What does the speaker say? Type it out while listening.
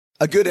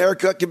A good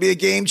haircut can be a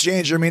game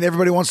changer. I mean,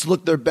 everybody wants to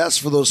look their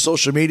best for those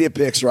social media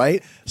pics,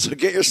 right? So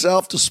get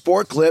yourself to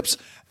Sport Clips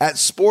at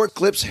Sport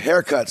Clips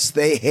Haircuts.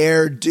 They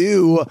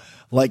hairdo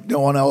like no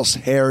one else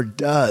hair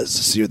does.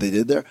 See what they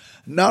did there?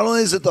 Not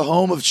only is it the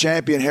home of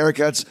champion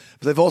haircuts,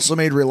 but they've also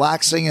made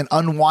relaxing and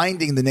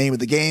unwinding the name of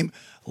the game.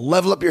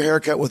 Level up your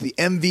haircut with the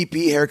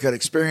MVP haircut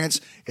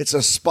experience. It's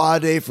a spa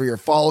day for your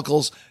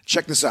follicles.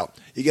 Check this out.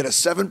 You get a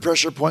 7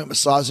 pressure point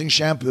massaging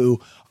shampoo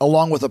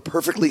along with a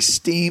perfectly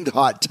steamed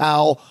hot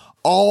towel,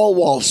 all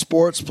while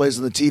sports plays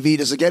on the TV.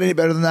 Does it get any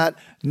better than that?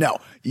 No.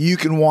 You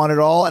can want it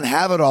all and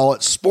have it all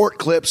at Sport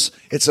Clips.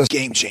 It's a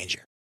game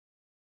changer.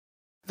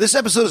 This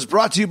episode is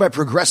brought to you by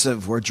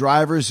Progressive, where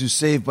drivers who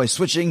save by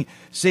switching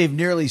save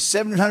nearly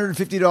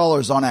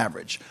 $750 on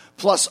average.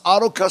 Plus,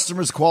 auto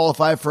customers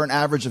qualify for an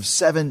average of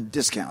 7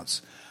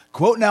 discounts.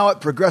 Quote now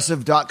at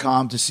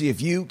Progressive.com to see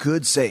if you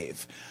could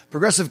save.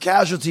 Progressive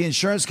Casualty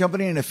Insurance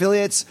Company and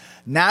Affiliates,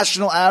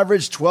 national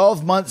average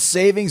 12-month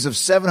savings of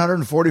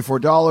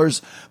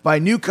 $744 by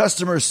new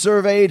customers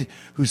surveyed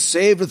who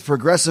saved with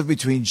Progressive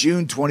between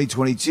June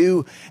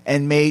 2022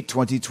 and May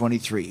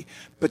 2023.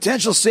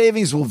 Potential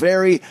savings will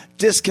vary.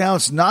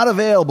 Discounts not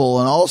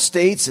available in all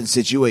states and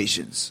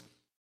situations.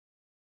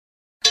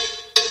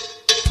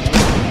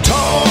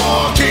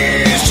 Talk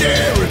is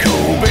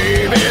Jericho,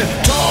 baby.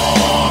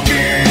 Talk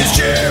is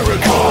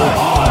Jericho.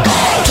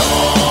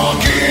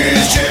 Talk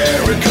is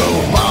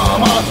Jericho,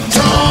 mama.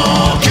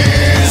 Talk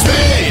is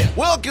me.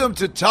 Welcome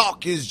to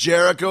Talk is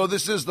Jericho.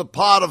 This is the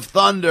pot of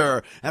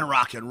thunder and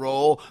rock and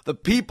roll. The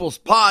People's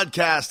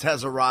Podcast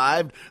has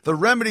arrived. The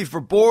remedy for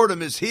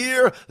boredom is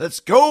here. Let's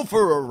go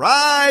for a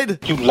ride.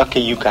 You lucky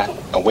you got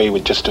away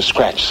with just a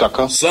scratch,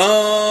 sucker.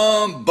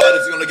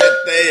 Somebody's gonna get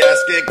their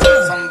ass kicked.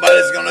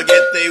 Somebody's gonna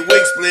get their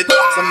wig split.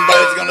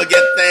 Somebody's gonna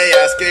get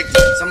their ass kicked.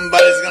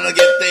 Somebody's gonna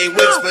get their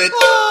wig split.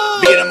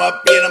 Beat him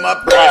up, break his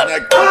neck.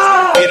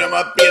 Beat him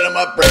up,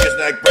 break his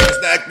neck, break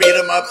his neck. Beat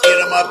him up, break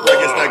his neck, break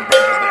his neck.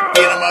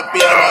 Beat him up,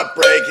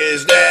 break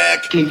his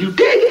neck. Can you dig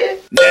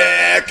it?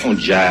 Neck. Don't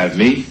jive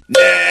me.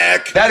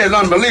 Neck. That is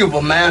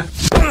unbelievable, man.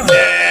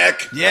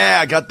 Neck. Yeah,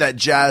 I got that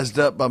jazzed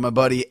up by my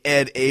buddy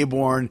Ed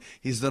Aborn.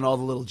 He's done all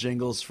the little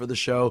jingles for the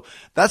show.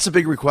 That's a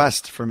big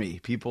request for me.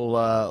 People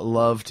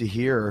love to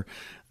hear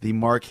the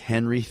Mark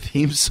Henry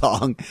theme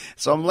song.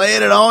 So I'm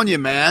laying it on you,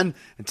 man.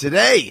 And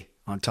today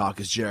on Talk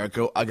is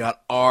Jericho, I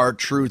got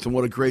R-Truth, and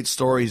what a great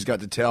story he's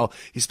got to tell.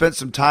 He spent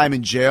some time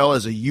in jail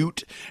as a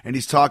Ute, and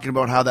he's talking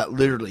about how that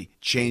literally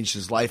changed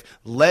his life,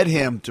 led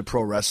him to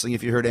pro wrestling.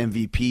 If you heard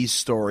MVP's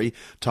story,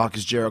 Talk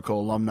is Jericho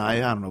alumni,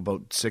 I don't know,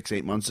 about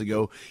 6-8 months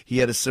ago, he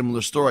had a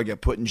similar story. Got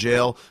put in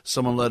jail,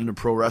 someone led him to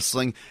pro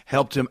wrestling,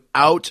 helped him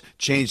out,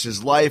 changed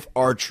his life.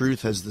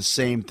 R-Truth has the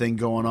same thing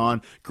going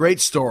on.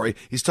 Great story.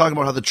 He's talking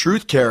about how the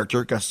Truth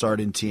character got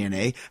started in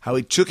TNA, how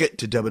he took it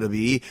to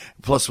WWE,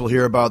 plus we'll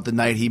hear about the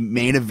night he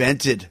main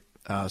evented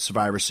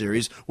Survivor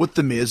Series with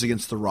The Miz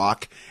against The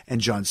Rock and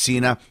John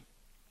Cena.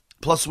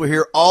 Plus, we'll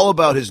hear all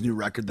about his new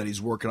record that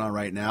he's working on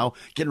right now,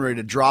 getting ready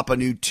to drop a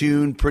new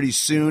tune pretty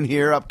soon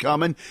here,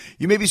 upcoming.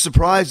 You may be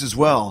surprised as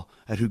well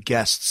at who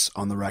guests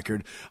on the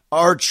record.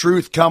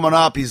 R-Truth coming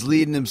up. He's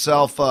leading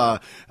himself,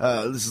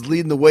 this is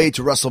leading the way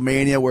to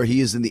WrestleMania, where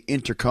he is in the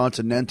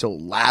Intercontinental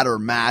Ladder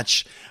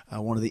match.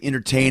 One of the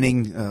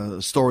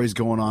entertaining stories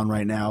going on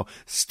right now.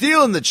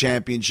 Stealing the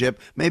championship.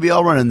 Maybe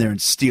I'll run in there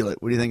and steal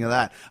it. What do you think of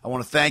that? I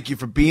want to thank you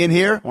for being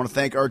here. I want to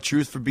thank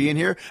R-Truth for being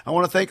here. I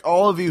want to thank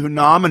all of you who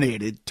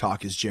nominated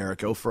Talk is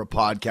Jericho for a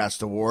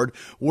podcast award.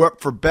 We're up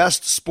for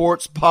Best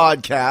Sports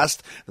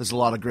Podcast. There's a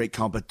lot of great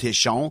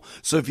competition.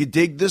 So if you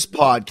dig this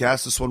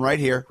podcast, this one right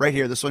here,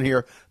 this one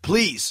here,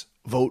 please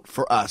vote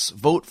for us.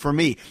 Vote for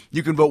me.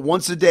 You can vote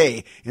once a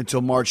day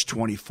until March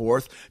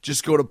 24th.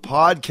 Just go to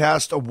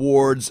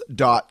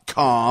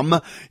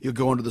podcastawards.com. You'll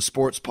go into the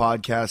sports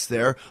podcast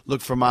there. Look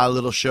for my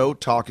little show.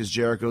 Talk is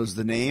Jericho is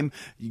the name.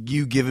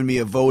 You giving me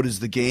a vote is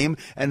the game.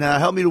 And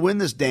help me to win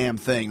this damn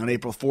thing on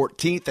April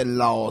 14th in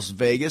Las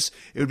Vegas.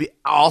 It would be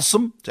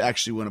awesome to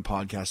actually win a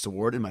podcast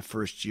award in my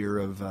first year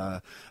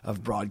of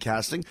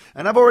broadcasting.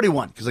 And I've already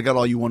won because I got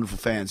all you wonderful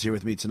fans here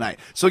with me tonight.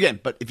 So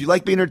again, but if you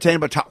like being entertained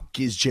by Talk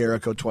is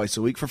Jericho twice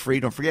a week for free.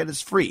 Don't forget,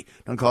 it's free.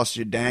 Don't cost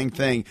you a dang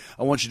thing.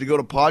 I want you to go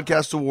to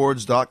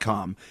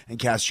podcastawards.com and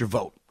cast your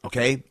vote,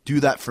 okay?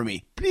 Do that for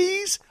me.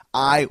 Please.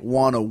 I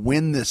want to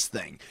win this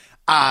thing.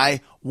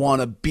 I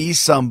want to be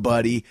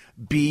somebody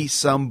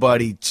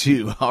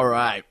too. All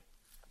right.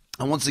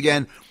 And once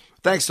again,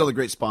 thanks to all the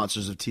great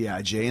sponsors of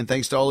TIJ, and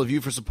thanks to all of you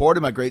for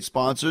supporting my great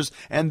sponsors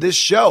and this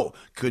show.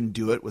 Couldn't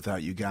do it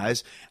without you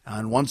guys.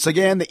 And once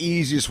again, the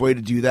easiest way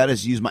to do that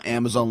is use my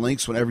Amazon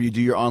links whenever you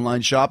do your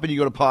online shopping. You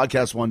go to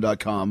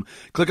podcast1.com,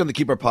 click on the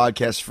Keep Our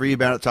Podcast Free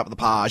banner at the top of the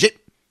page,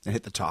 and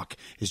hit the Talk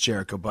is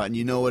Jericho button.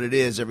 You know what it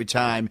is. Every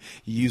time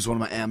you use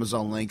one of my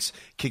Amazon links,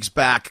 kicks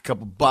back a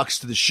couple bucks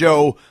to the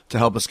show to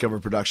help us cover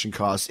production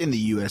costs in the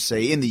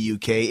USA, in the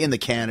UK, in the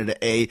Canada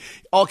A.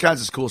 All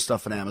kinds of cool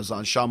stuff on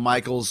Amazon. Shawn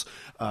Michaels,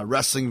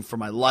 Wrestling for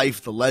My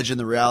Life, The Legend,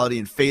 The Reality,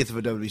 and Faith of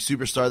a WWE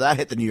Superstar. That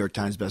hit the New York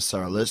Times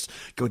bestseller list.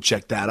 Go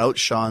check that out.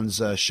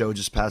 Shawn's show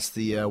just passed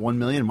the 1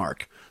 million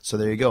mark. So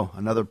there you go.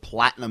 Another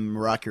platinum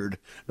record,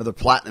 another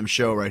platinum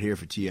show right here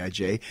for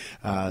TIJ.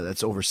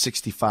 That's over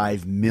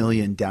 65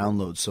 million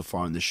downloads so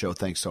far on the show.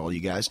 Thanks to all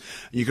you guys.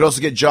 You can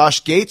also get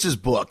Josh Gates'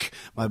 book,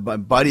 my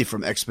buddy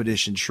from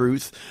Expedition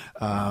Truth.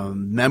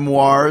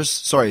 Memoirs.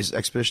 Sorry,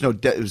 Expedition.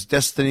 No, it was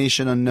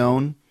Destination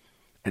Unknown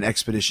and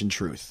Expedition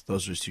Truth.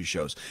 Those are his two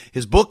shows.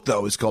 His book,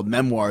 though, is called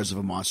Memoirs of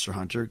a Monster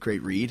Hunter.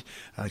 Great read,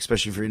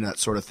 especially if you're into that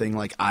sort of thing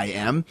like I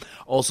Am.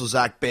 Also,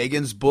 Zach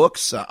Bagan's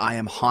books, I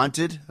Am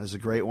Haunted. That's a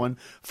great one.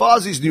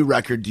 Fozzie's new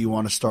record, Do You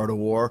Want to Start a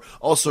War?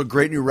 Also, a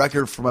great new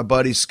record for my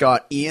buddy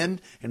Scott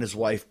Ian and his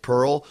wife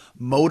Pearl.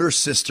 Motor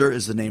Sister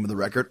is the name of the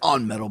record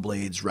on Metal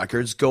Blades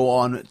Records. Go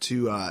on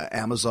to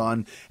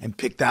Amazon and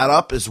pick that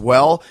up as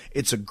well.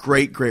 It's a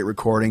great, great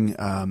recording.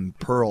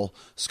 Pearl,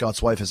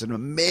 Scott's wife, has an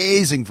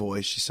amazing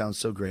voice. She sounds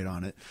so great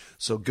on it.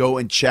 So go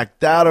and check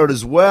that out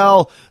as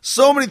well.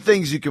 So many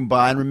things you can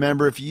buy. And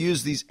remember, if you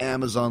use these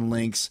Amazon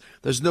links,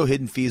 there's no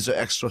hidden fees or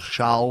extra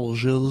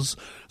charges.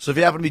 So if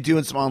you happen to be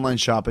doing some online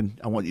shopping,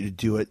 I want you to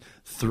do it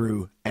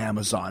through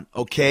Amazon.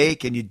 Okay?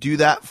 Can you do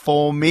that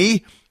for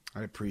me?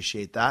 I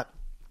appreciate that.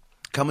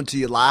 Coming to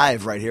you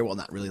live right here. Well,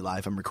 not really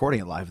live. I'm recording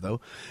it live, though.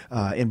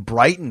 In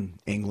Brighton,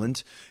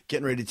 England.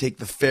 Getting ready to take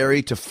the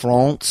ferry to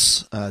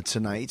France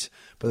tonight.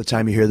 By the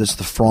time you hear this,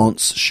 the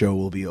France show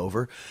will be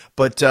over.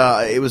 But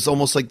it was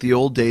almost like the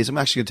old days. I'm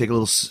actually going to take a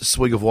little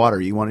swig of water.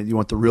 You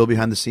want the real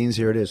behind the scenes?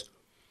 Here it is.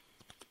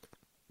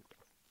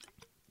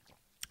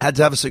 I had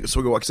to have a swig of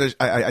water because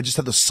I just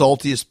had the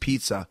saltiest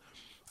pizza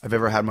I've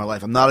ever had in my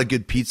life. I'm not a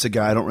good pizza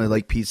guy. I don't really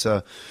like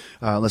pizza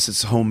unless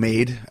it's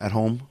homemade at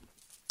home.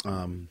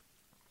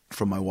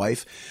 From my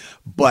wife,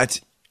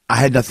 but I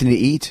had nothing to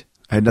eat.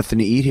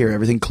 Here.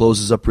 Everything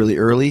closes up really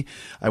early.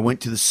 I went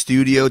to the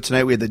studio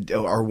tonight. We had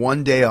our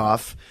one day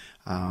off,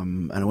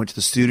 and I went to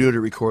the studio to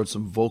record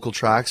some vocal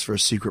tracks for a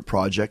secret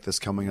project that's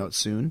coming out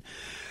soon.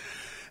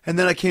 And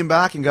then I came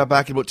back and got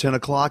back at about 10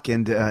 o'clock,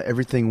 and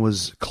everything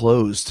was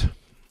closed,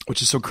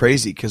 which is so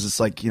crazy because it's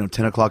like, 10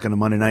 o'clock on a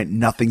Monday night,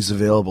 nothing's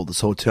available.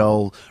 This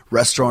hotel,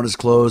 restaurant is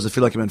closed. I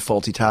feel like I'm in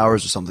Fawlty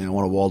Towers or something. I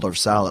want a Waldorf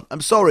salad.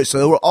 I'm sorry. So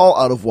they were all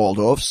out of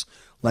Waldorfs.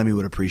 Lemmy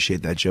would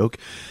appreciate that joke.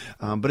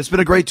 But it's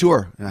been a great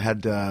tour. We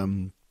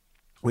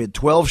had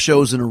 12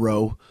 shows in a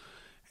row,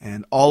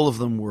 and all of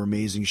them were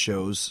amazing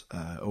shows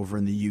over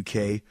in the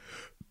UK.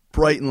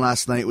 Brighton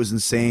last night was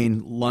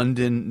insane.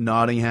 London,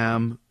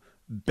 Nottingham,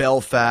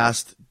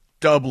 Belfast,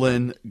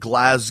 Dublin,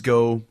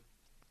 Glasgow.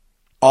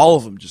 All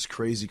of them just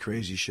crazy,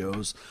 crazy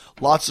shows.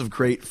 Lots of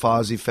great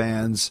Fozzy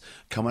fans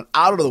coming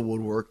out of the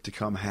woodwork to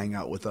come hang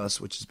out with us,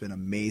 which has been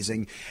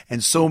amazing.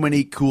 And so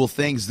many cool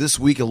things. This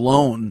week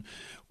alone,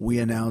 we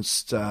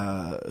announced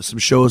some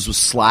shows with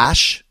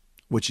Slash,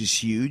 which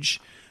is huge.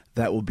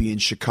 That will be in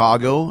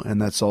Chicago,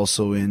 and that's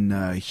also in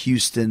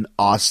Houston,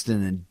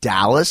 Austin, and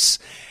Dallas.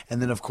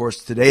 And then, of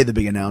course, today, the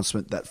big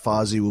announcement that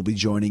Fozzy will be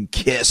joining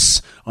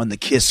Kiss on the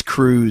Kiss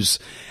Cruise.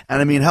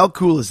 And, I mean, how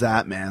cool is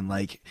that, man?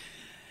 Like,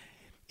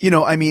 I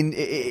don't even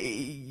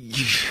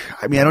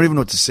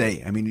know what to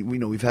say. I mean,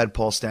 we've had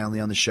Paul Stanley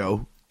on the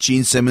show,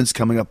 Gene Simmons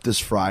coming up this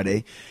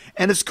Friday,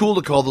 and it's cool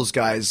to call those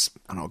guys,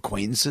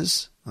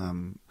 acquaintances.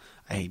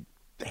 I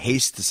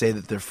haste to say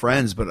that they're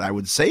friends, but I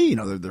would say,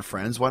 they're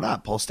friends. Why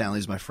not? Paul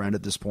Stanley's my friend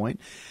at this point.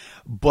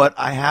 But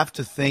I have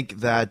to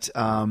think that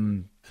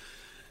the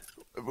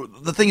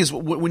thing is,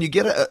 when you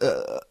get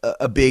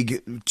a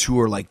big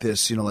tour like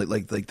this,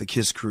 like the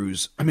Kiss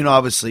Cruise, I mean,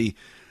 obviously,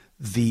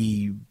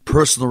 the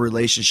personal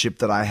relationship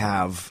that I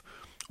have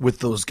with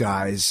those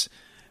guys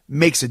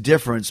makes a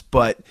difference,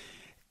 but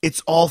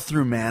it's all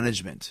through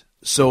management.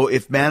 So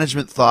if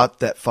management thought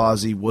that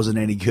Fozzy wasn't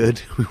any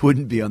good, we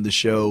wouldn't be on the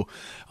show,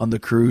 on the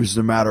cruise,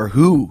 no matter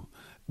who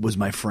was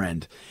my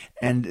friend.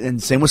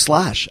 And same with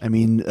Slash. I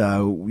mean,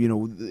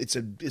 it's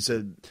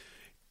a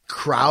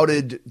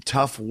crowded,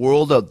 tough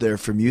world out there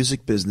for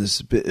music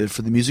business,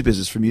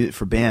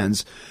 for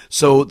bands.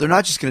 So they're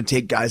not just going to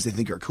take guys they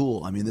think are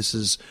cool. I mean, this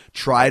is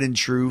tried and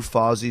true.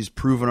 Fozzy's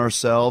proven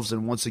ourselves,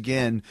 and once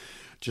again,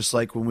 just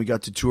like when we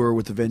got to tour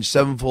with Avenged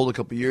Sevenfold a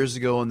couple years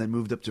ago and then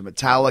moved up to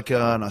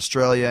Metallica in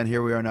Australia, and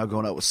here we are now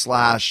going out with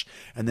Slash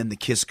and then the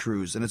Kiss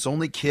Cruise. And it's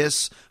only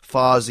Kiss,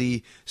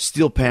 Fozzy,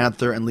 Steel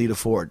Panther, and Lita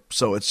Ford.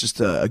 So it's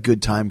just a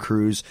good time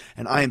cruise,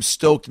 and I am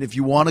stoked. And if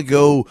you want to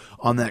go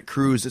on that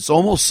cruise, it's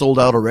almost sold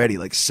out already,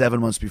 like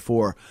 7 months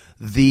before.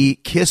 The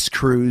Kiss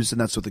Cruise,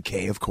 and that's with a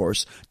K, of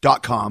course,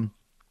 .com.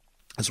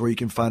 That's where you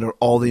can find out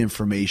all the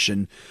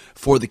information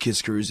for the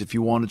Kiss Cruise if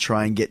you want to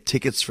try and get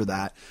tickets for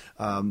that.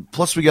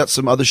 Plus, we got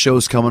some other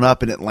shows coming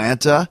up in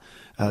Atlanta.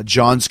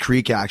 Johns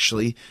Creek,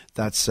 actually.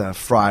 That's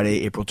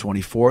Friday, April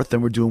 24th.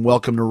 Then we're doing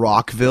Welcome to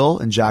Rockville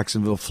in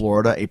Jacksonville,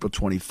 Florida, April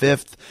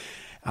 25th.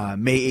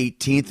 May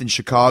 18th in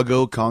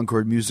Chicago,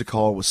 Concord Music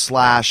Hall with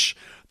Slash.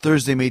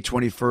 Thursday, May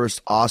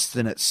 21st,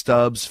 Austin at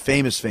Stubbs,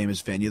 famous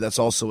venue. That's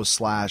also a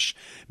Slash.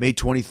 May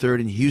 23rd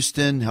in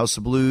Houston, House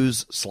of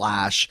Blues,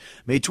 Slash.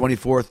 May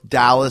 24th,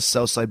 Dallas,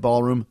 Southside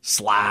Ballroom,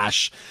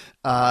 Slash.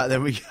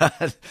 Then we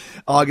got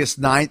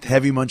August 9th,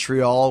 Heavy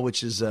Montreal,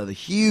 which is the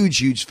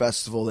huge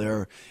festival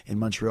there in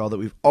Montreal that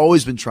we've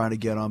always been trying to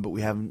get on, but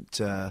we have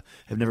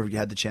never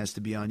had the chance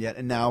to be on yet.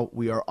 And now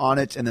we are on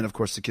it. And then, of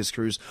course, the Kiss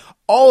Cruise.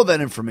 All of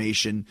that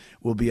information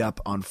will be up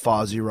on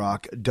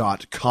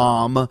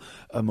FozzyRock.com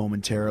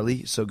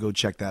momentarily, so go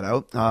check that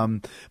out.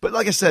 But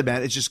like I said,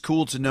 man, it's just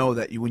cool to know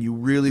that when you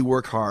really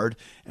work hard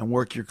and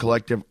work your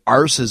collective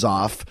arses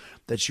off,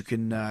 that you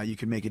can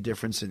make a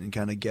difference and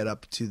kind of get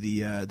up to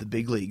the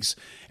big leagues.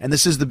 And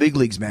this is the big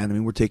leagues, man. I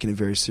mean, we're taking it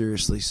very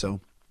seriously.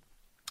 So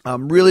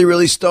I'm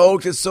really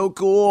stoked. It's so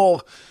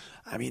cool.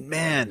 I mean,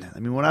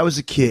 when I was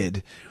a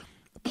kid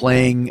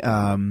playing,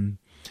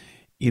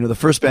 the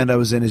first band I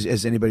was in,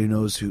 as anybody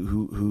knows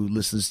who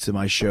listens to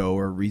my show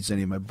or reads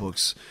any of my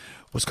books,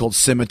 was called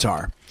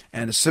Scimitar.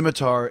 And a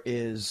scimitar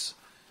is,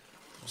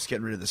 I'm just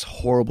getting rid of this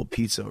horrible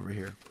pizza over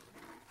here.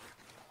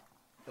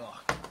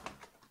 Ugh.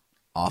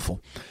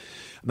 Awful.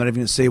 I'm not even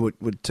going to say what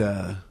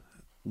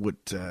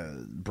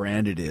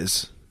brand it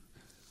is.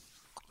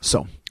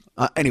 So,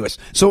 anyways,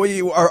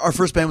 our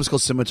first band was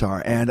called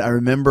Scimitar, and I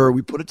remember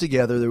we put it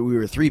together. We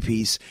were a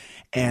 3-piece,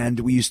 and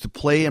we used to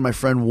play in my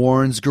friend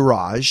Warren's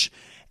garage,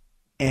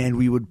 and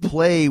we would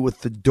play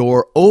with the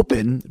door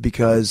open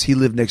because he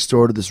lived next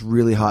door to this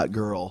really hot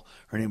girl.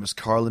 Her name was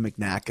Carla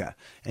McNacka,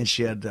 and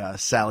she had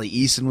Sally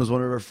Eason was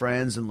one of her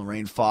friends, and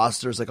Lorraine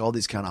Foster's, like all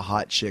these kind of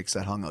hot chicks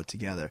that hung out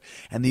together.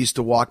 And they used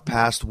to walk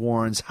past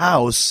Warren's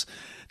house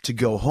to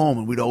go home,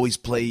 and we'd always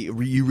play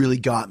You Really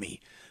Got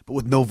Me, but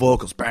with no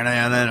vocals. And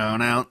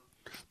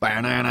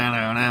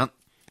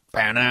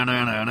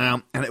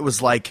it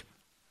was like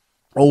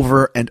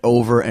over and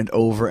over and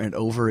over and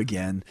over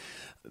again,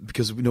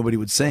 because nobody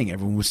would sing.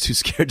 Everyone was too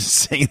scared to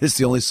sing. It's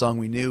the only song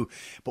we knew.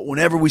 But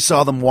whenever we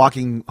saw them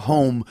walking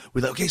home,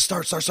 we'd like, okay,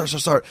 start.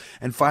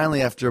 And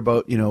finally, after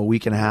about a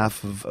week and a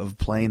half of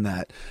playing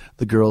that,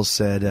 the girls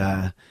said,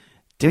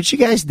 don't you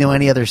guys know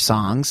any other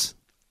songs?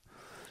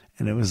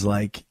 And it was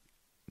like,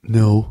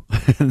 no.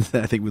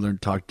 I think we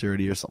learned Talk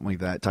Dirty or something like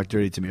that. Talk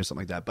Dirty to Me or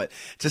something like that. But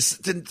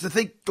just to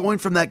think, going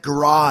from that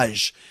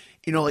garage,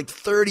 like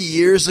 30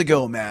 years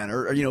ago, man,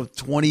 or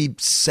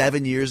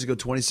 27 years ago,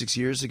 26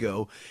 years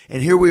ago,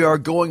 and here we are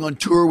going on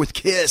tour with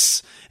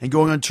Kiss and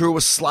going on tour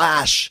with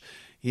Slash,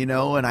 and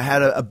I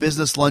had a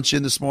business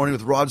luncheon this morning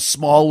with Rod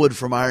Smallwood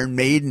from Iron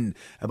Maiden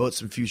about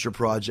some future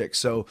projects.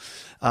 So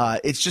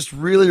it's just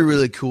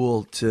really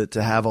cool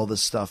to have all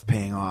this stuff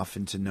paying off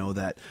and to know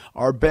that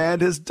our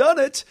band has done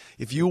it.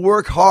 If you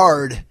work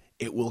hard,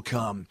 it will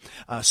come.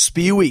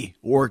 Spewy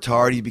worked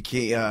hard. He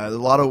became a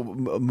lot of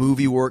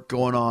movie work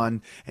going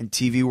on and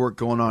TV work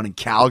going on in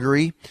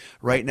Calgary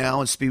right now.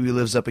 And Spewy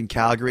lives up in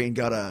Calgary and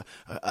got a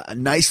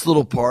nice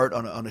little part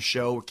on a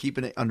show. We're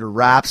keeping it under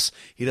wraps.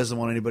 He doesn't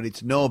want anybody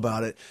to know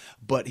about it.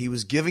 But he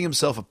was giving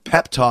himself a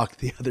pep talk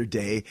the other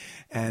day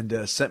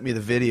and sent me the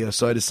video.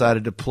 So I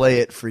decided to play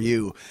it for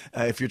you.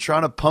 If you're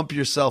trying to pump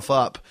yourself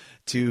up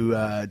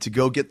to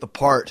go get the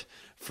part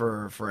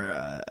for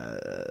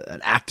an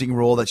acting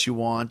role that you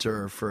want,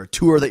 or for a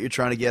tour that you're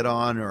trying to get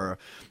on, or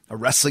a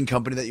wrestling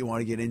company that you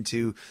want to get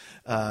into,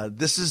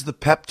 this is the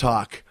pep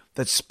talk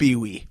that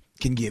Spewy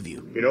can give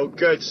you. You're no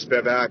good,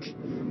 Spivak.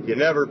 You've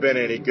never been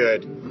any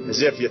good,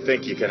 as if you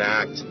think you can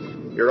act.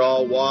 You're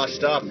all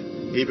washed up,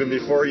 even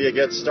before you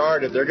get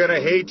started. They're going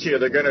to hate you.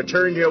 They're going to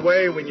turn you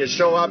away when you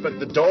show up at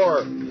the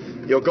door.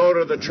 You'll go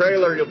to the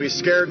trailer. You'll be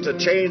scared to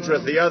change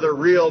with the other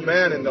real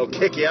men, and they'll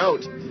kick you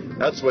out.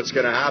 That's what's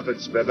going to happen,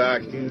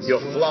 Spivak. You'll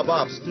flub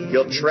up.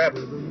 You'll trip.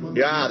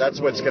 Yeah, that's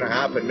what's going to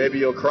happen. Maybe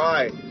you'll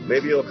cry.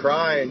 Maybe you'll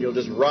cry and you'll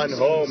just run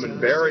home and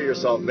bury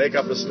yourself. Make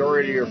up a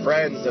story to your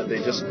friends that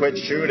they just quit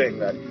shooting,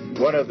 that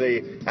one of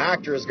the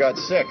actors got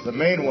sick, the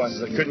main ones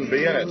that couldn't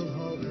be in it.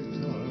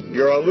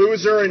 You're a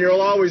loser and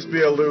you'll always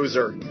be a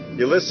loser.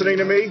 You listening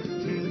to me?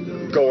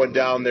 Going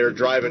down there,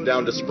 driving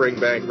down to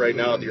Springbank right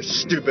now with your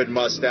stupid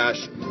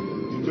mustache.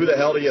 Who the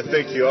hell do you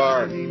think you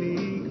are?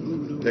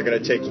 They're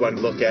going to take one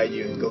look at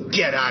you and go,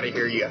 get out of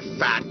here, you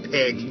fat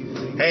pig.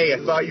 Hey, I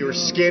thought you were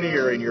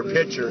skinnier in your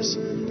pictures.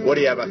 What,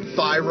 do you have a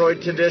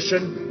thyroid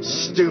condition?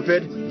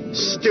 Stupid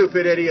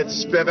idiot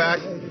Spivak.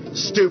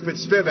 Stupid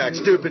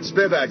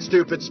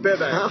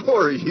Spivak. How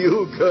are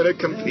you going to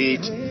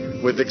compete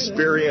with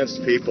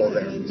experienced people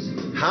there?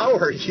 How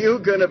are you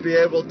going to be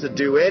able to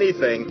do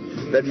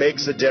anything that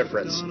makes a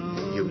difference?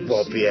 You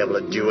won't be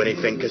able to do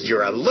anything because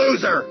you're a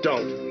loser.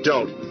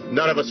 Don't.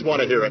 None of us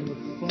want to hear it.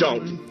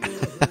 Don't.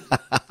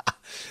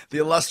 The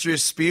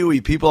illustrious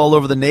Spewy. People all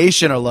over the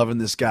nation are loving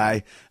this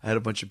guy. I had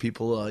a bunch of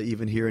people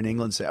even here in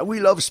England say, we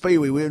love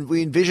Spewy.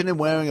 We envision him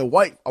wearing a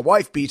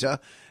wife beater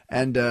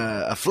and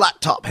a flat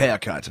top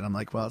haircut. And I'm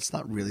like, well, it's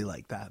not really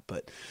like that.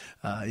 But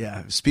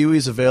yeah, Spewy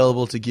is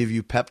available to give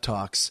you pep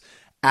talks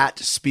at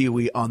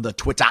Spewy on the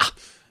Twitter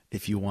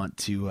if you want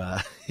to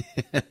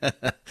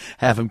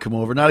have him come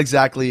over. Not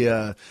exactly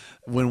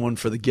win one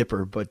for the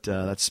Gipper, but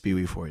that's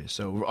Spewy for you.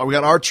 So we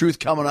got R-Truth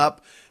coming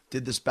up.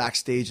 Did this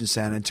backstage in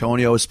San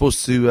Antonio. I was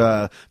supposed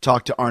to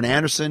talk to Arn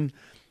Anderson.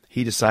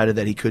 He decided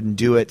that he couldn't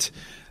do it.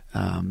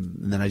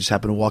 And then I just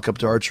happened to walk up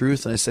to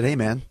R-Truth and I said, hey,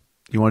 man,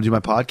 you want to do my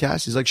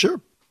podcast? He's like,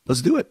 sure,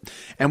 let's do it.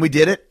 And we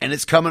did it, and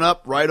it's coming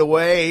up right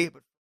away.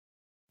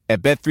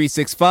 At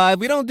Bet365,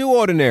 we don't do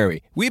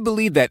ordinary. We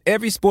believe that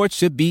every sport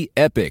should be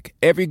epic.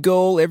 Every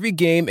goal, every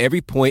game, every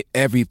point,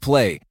 every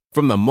play.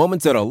 From the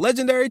moments that are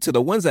legendary to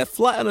the ones that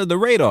fly under the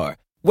radar.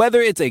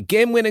 Whether it's a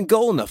game-winning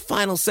goal in the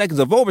final seconds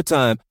of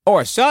overtime or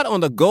a shot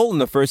on the goal in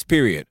the first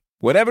period.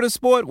 Whatever the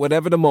sport,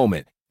 whatever the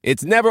moment.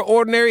 It's never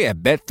ordinary at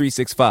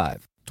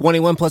Bet365.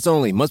 21 plus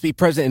only. Must be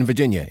present in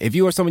Virginia. If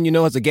you or someone you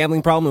know has a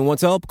gambling problem and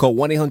wants help, call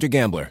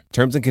 1-800-GAMBLER.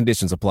 Terms and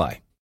conditions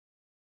apply.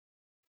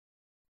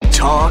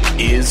 Talk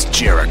is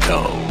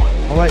Jericho.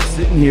 All right,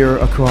 sitting here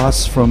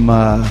across from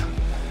a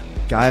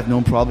guy I've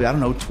known probably,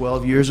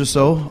 12 years or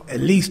so. At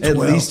least 12.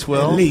 At least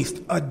 12? At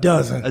least a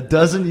dozen. A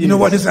dozen years. You know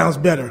what? This sounds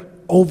better.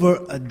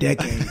 Over a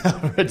decade.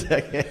 Over a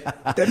decade.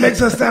 That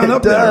makes us sound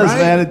up there, right? It does,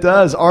 man. It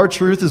does.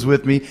 R-Truth is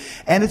with me.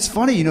 And it's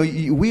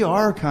funny, we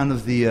are kind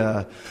of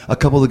a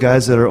couple of the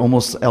guys that are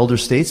almost elder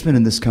statesmen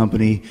in this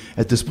company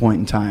at this point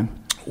in time.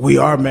 We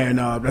are, man.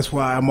 That's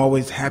why I'm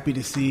always happy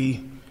to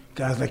see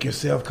guys like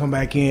yourself come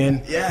back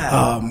in.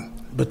 Yeah.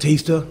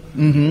 Batista,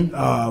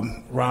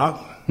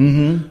 Rock.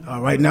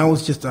 Right now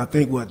it's just, I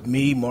think,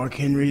 me, Mark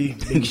Henry,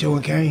 Big Show,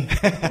 and Kane.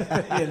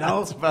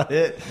 That's about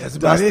it. That's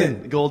about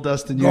Dustin, it. Gold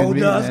Dustin. Gold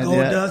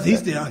Dust. He's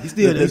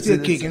still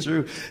kicking. It's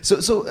true.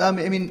 So I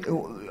mean,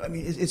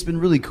 it's been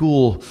really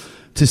cool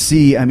to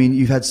see. I mean,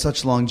 you've had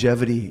such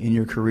longevity in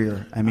your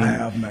career. I mean, I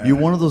have, man. You're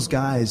one of those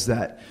guys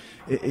that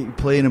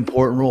play an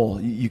important role.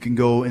 You can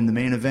go in the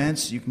main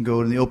events, you can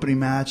go in the opening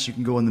match, you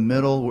can go in the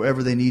middle,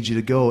 wherever they need you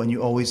to go, and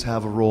you always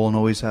have a role and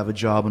always have a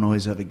job and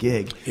always have a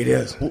gig. It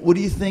is. What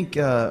do you think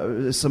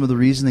some of the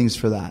reasonings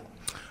for that?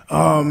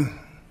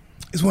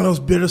 It's one of those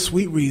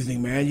bittersweet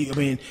reasoning,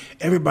 man.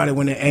 Everybody,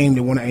 when they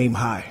want to aim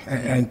high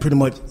and pretty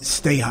much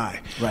stay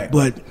high. Right.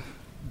 But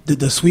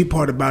the sweet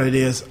part about it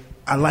is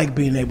I like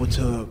being able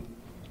to,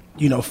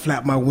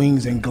 flap my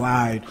wings and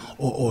glide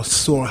or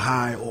soar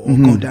high or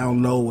go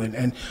down low.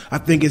 And I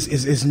think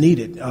it's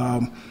needed.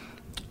 Not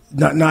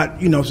what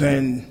I'm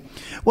saying.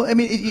 Well, I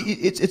mean,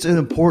 it's an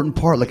important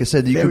part. Like I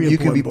said, you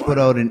can be put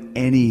out in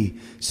any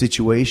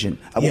situation.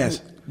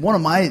 Yes. One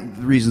of my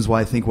reasons why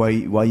I think why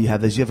you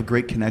have this, you have a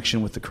great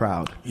connection with the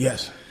crowd.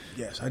 Yes,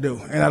 I do,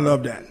 and I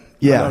love that.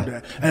 Yeah. I love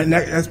that. And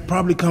that's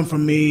probably come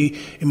from me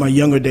in my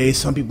younger days.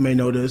 Some people may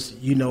know this.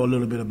 You know a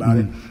little bit about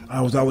it.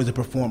 I was always a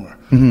performer.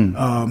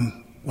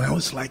 When I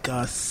was like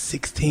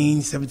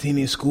 16, 17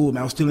 in school,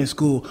 I was still in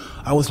school,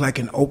 I was like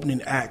an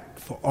opening act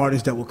for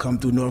artists that would come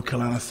through North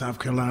Carolina, South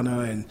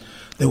Carolina, and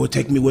they would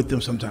take me with them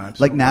sometimes.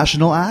 Like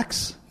national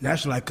acts?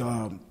 National, like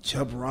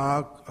Chubb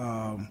Rock,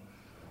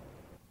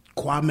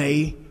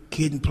 Kwame,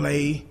 Kid and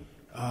Play,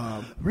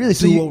 really?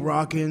 Duo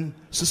Rockin'.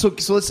 So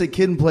let's say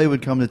Kid and Play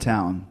would come to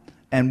town,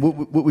 and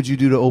what would you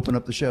do to open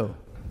up the show?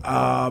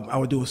 I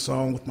would do a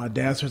song with my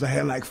dancers. I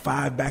had like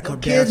 5 backup No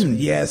dancers. kidding.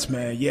 Yes,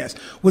 man, yes.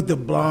 With the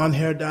blonde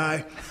hair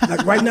dye.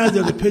 Like right now,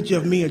 there's a picture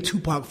of me and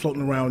Tupac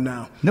floating around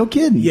now. No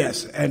kidding.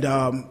 Yes, and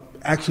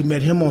actually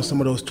met him on some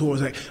of those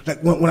tours. Like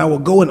when I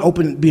would go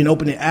and be an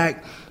opening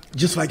act,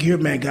 just like here,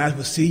 man, guys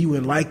would see you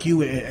and like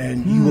you,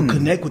 and you would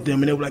connect with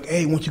them, and they were like,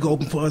 "Hey, why don't you go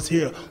open for us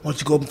here? Why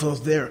don't you go open for us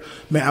there?"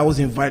 Man, I was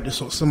invited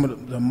to some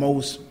of the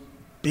most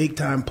big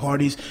time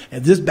parties,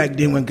 and this back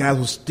then when guys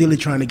were still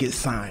trying to get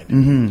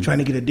signed, trying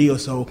to get a deal.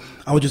 So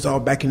I was just all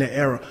back in that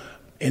era.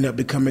 Ended up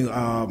becoming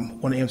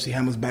one of MC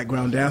Hammer's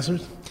background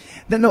dancers.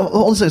 No,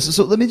 hold on a second.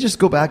 So let me just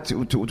go back to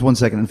 1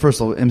 second. And first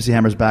of all, MC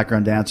Hammer's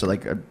background dancer,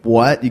 like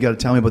what? You got to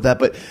tell me about that.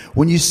 But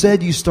when you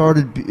said you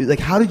started, like,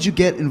 how did you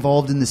get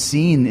involved in the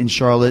scene in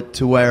Charlotte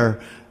to where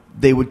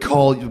they would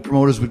call you,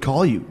 promoters would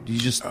call you? Did you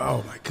just,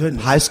 oh my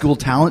goodness, high school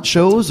talent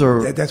shows,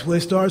 or that's where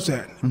it starts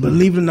at?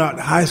 Believe it or not,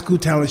 high school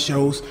talent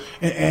shows,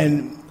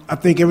 and I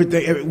think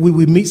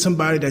we meet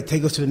somebody that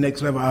take us to the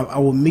next level. I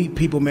will meet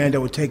people, man, that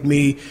will take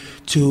me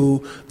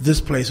to this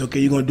place. Okay,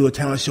 you're going to do a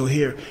talent show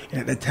here. And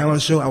at that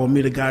talent show, I will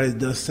meet a guy that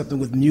does something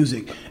with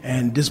music.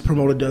 And this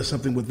promoter does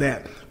something with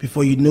that.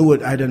 Before you knew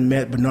it, I done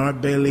met Bernard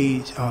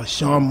Bailey,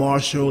 Sean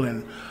Marshall,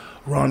 and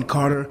Ron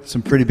Carter.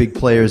 Some pretty big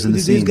players in the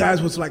scene. These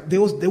guys was like, there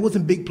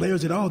wasn't big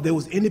players at all. There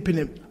was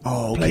independent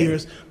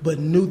players, but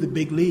knew the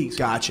big leagues.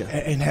 Gotcha.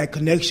 And had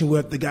connection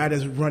with the guy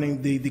that's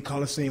running the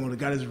Coliseum or the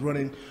guy that's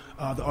running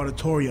the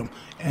auditorium.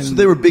 And so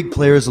they were big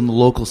players on the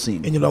local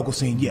scene. In the local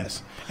scene,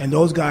 yes. And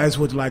those guys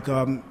would like,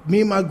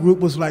 me and my group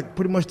was like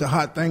pretty much the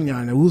hot thing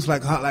down there. We was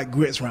like hot like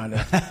grits around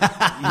there.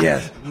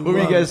 Yes. What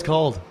were you guys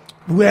called?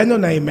 We had no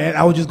name, man.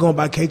 I was just going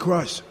by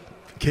K-Crush.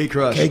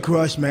 K-Crush.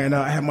 K-Crush, man.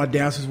 I had my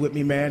dancers with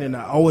me, man, and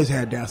I always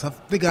had dancers. I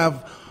think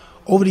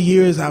over the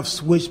years, I've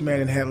switched,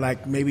 man, and had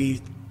like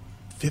maybe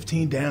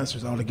 15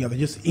 dancers all together,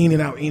 just in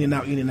and out, in and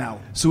out, in and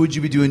out. So would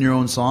you be doing your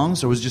own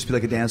songs, or would it just be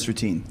like a dance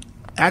routine?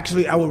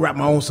 Actually, I would rap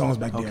my own songs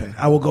back then. Okay.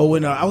 I would go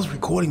in. I was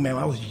recording, man.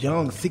 I was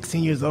young,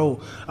 16 years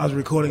old. I was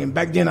recording, and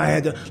back then I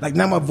had to, like,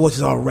 now my voice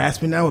is all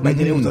raspy now, but back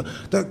then it was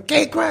the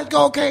K-Crush,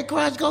 go,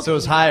 K-Crush, go. So it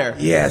was higher.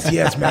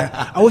 Yes, man.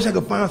 I wish I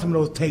could find some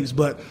of those tapes,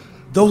 but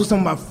those were some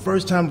of my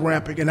first time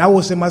rapping, and I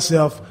would say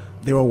myself,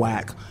 They were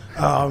whack.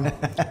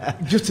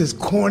 Just as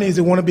corny as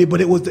they want to be,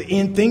 but it was the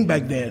in thing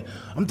back then.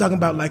 I'm talking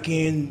about like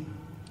in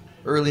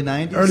Early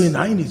 90s?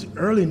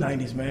 early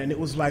 90s, man. It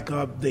was like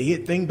the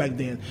hit thing back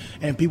then.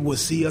 And people would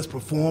see us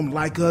perform,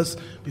 like us.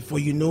 Before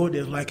you know it,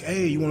 they're like,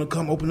 hey, you want to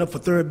come open up for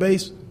third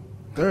base?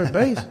 Third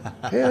base?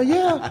 Hell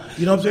yeah.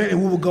 You know what I'm saying?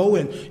 And we would go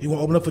and you want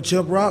to open up for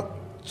Chuck Rock?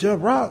 Chuck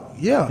Rock?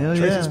 Yeah. Hell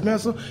Tracy yeah.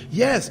 Spencer?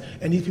 Yes.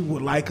 And these people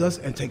would like us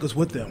and take us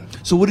with them.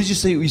 So what did you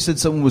say? You said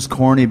something was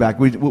corny back.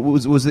 What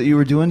was it you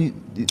were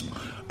doing?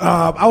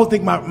 I would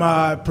think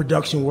my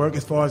production work,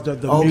 as far as the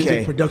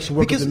music production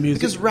work of the music.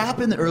 Because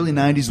rap in the early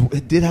 90s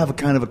it did have a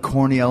kind of a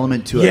corny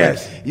element to it.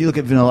 Yes. Like, you look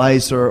at Vanilla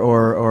Ice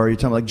or you're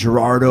talking like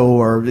Gerardo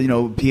or,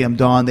 PM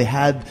Dawn. They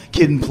had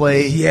Kid and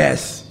Play.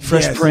 Yes.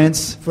 Fresh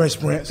Prince. Fresh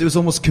Prince. It was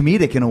almost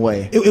comedic in a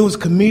way. It was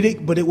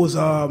comedic, but it was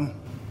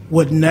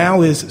what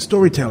now is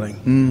storytelling.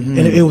 Mm-hmm.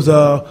 And it was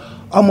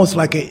almost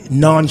like a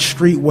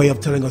non-street way of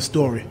telling a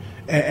story.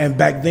 And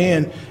back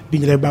then,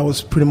 being that everybody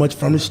was pretty much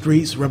from the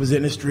streets,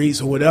 representing the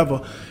streets or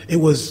whatever, it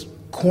was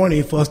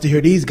corny for us to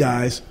hear these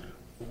guys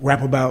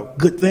rap about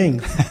good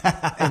things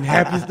and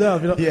happy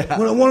stuff. Yeah.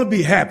 We don't want to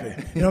be happy.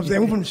 You know what I'm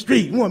saying? We're from the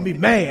street. We want to be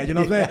mad. You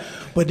know what I'm saying?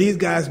 But these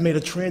guys made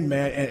a trend,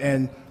 man.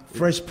 And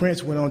Fresh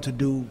Prince went on to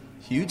do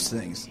Huge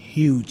things.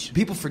 huge.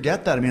 People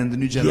forget that. I mean, the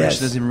new generation Yes.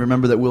 doesn't even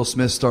remember that Will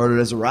Smith started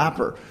as a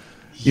rapper.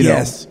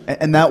 Yes.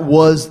 And that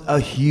was a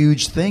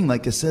huge thing.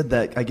 Like I said,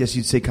 that I guess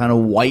you'd say kind of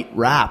white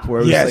rap, where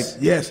it was Yes,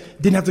 like, yes.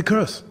 Didn't have to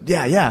curse.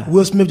 yeah.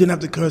 Will Smith didn't have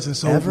to curse and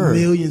sold Ever.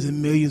 millions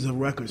and millions of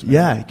records, man.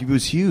 Yeah, it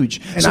was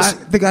huge. And So- I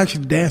think I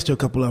actually danced to a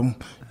couple of them.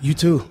 You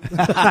too.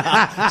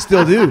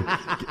 Still do.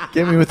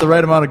 Get me with the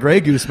right amount of Grey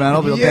Goose, man.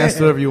 I'll Yeah. dance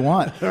to whatever you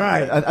want.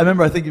 Right.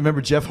 I think you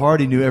remember Jeff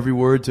Hardy knew every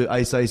word to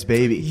Ice Ice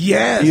Baby.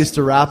 Yes. He used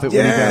to rap it when he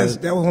Yes,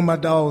 got that was one of my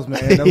dogs, man.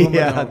 That was one of my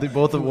Yeah, dogs. they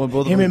both of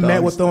Him them and Matt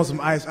dogs. were throwing some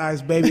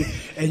Ice Baby,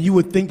 and you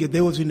would think that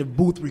they was in the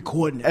booth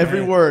recording it, Every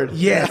man. word.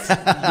 Yes,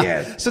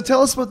 yes. So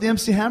tell us about the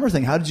MC Hammer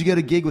thing. How did you get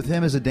a gig with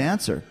him as a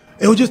dancer?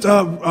 It was just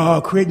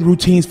creating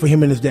routines for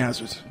him and his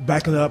dancers,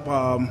 backing up.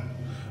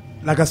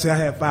 Like I said, I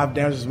had 5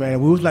 dancers,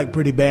 man. We was like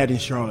pretty bad in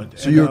Charlotte.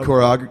 So you're a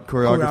choreographer?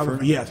 Choreographer,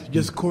 yes.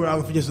 Just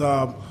choreographer, just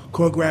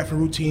choreographing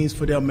routines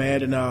for them,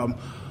 man. And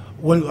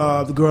when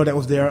the girl that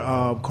was there,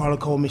 Carla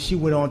Coleman, she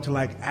went on to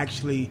like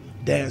actually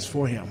dance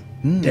for him,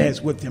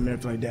 dance with him, and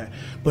everything like that.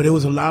 But it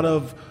was a lot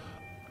of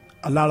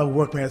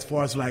work, man, as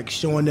far as like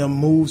showing them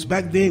moves.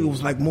 Back then, it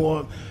was like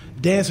more.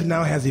 Dancing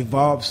now has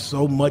evolved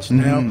so much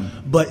now,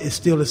 but it's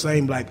still the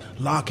same, like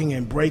locking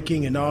and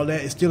breaking and all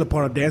that. It's still a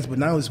part of dance, but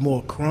now it's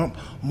more crump,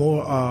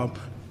 more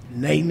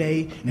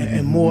nay-nay,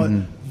 and more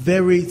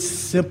very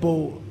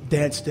simple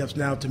dance steps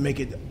now to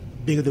make it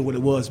bigger than what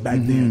it was back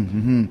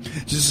then.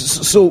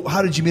 So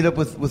how did you meet up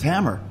with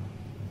Hammer?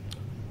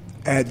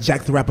 At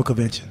Jack the Rapper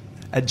Convention.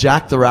 At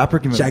Jack the Rapper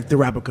Convention? Jack the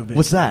Rapper Convention.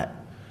 What's that?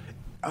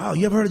 Oh,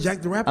 you ever heard of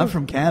Jack the Rapper? I'm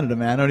from Canada,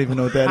 man. I don't even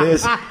know what that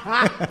is.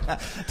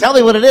 Tell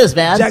me what it is,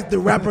 man. Jack the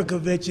Rapper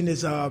Convention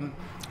is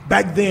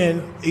back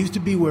then. It used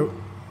to be where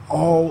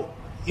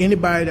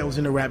anybody that was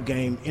in the rap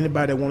game,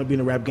 anybody that wanted to be in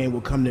the rap game,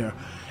 would come there,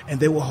 and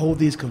they will hold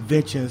these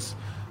conventions,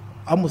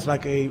 almost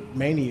like a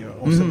mania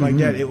or something like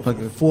that. It was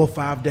for 4 or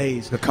 5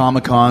 days. The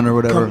Comic-Con or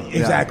whatever.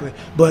 Exactly.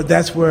 But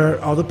that's where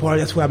all the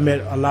parties. That's where I met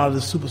a lot of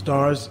the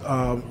superstars,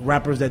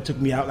 rappers that took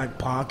me out, like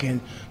Pac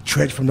and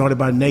Tretch from Naughty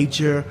by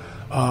Nature.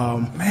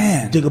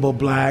 Diggable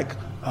Black,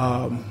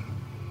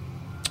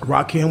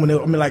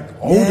 Rakim,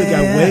 older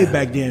guy way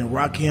back then.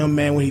 Rakim,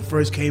 man, when he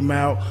first came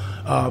out.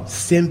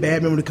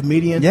 Sinbad, remember the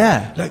comedian?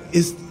 Yeah. Like,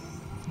 it's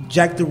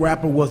Jack the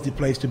Rapper was the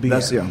place to be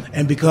That's at. him.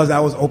 And because I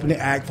was opening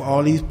act for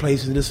all these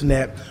places and this and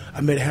that,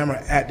 I met Hammer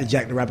at the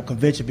Jack the Rapper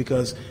convention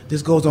because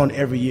this goes on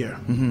every year.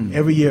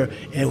 Every year.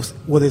 And it was,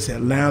 whether it's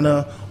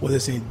Atlanta, whether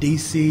it's in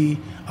D.C.,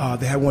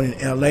 they had one in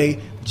L.A.,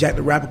 Jack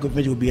the Rapper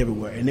convention would be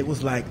everywhere. And it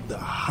was like the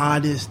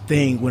hottest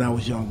thing when I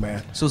was young,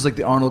 man. So it's like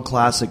the Arnold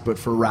Classic, but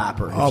for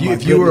rapper. Oh,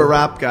 If you were a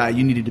rap guy,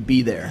 you needed to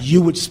be there.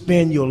 You would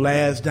spend your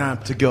last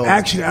dime To go.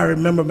 Actually, I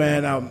remember,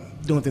 man,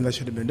 doing things I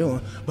should have been doing,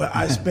 but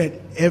I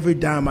spent every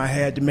dime I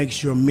had to make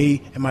sure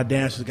me and my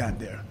dancers got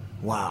there.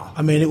 Wow.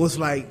 I mean, it was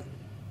like,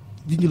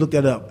 didn't you look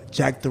that up?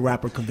 Jack the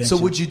Rapper convention.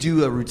 So would you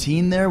do a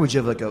routine there? Would you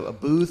have like a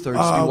booth or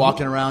just be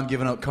walking around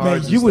giving out cards? Man,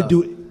 and you would stuff?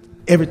 do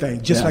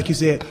everything, just Yeah. like you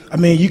said. I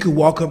mean, you could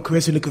walk up,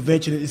 Chris, in the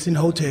convention. It's in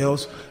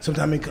hotels.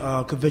 Sometimes in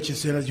convention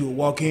centers, you would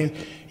walk in.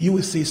 You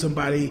would see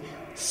somebody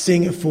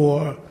singing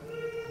for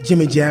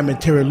Jimmy Jam and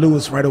Terry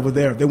Lewis right over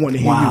there. They want to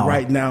hear Wow. you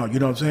right now. You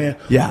know what I'm saying?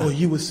 Yeah. Or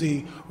you would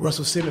see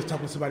Russell Simmons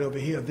talking to somebody over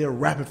here. They're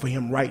rapping for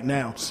him right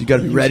now. So you got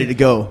to be ready to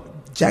go.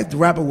 Jack the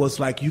Rapper was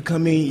like, you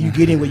come in, you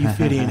get in where you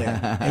fit in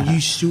at, and you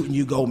shoot and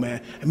you go,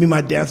 man. I mean, my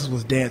dancers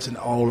was dancing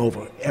all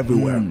over,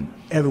 everywhere,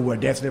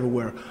 dancing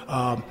everywhere.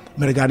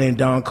 Met a guy named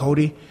Don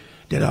Cody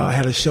that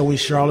had a show in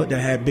Charlotte that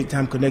had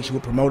big-time connection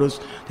with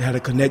promoters, that had a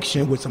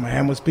connection with some of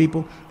Hammer's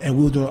people, and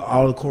we were doing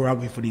all the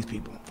choreography for these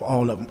people, for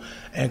all of them.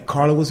 And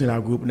Carla was in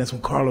our group, and that's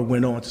when Carla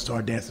went on to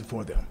start dancing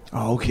for them.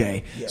 Oh,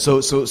 okay. So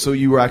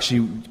you were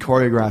actually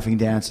choreographing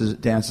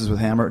dances with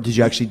Hammer. Did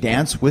you actually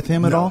dance with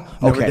him at all?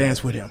 Never Okay.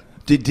 danced with him.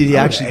 Did he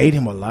I actually ate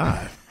him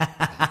alive.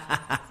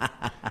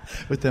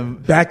 with them.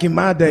 Back in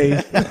my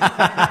days,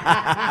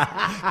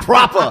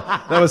 Proper.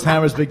 That was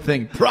Hammer's big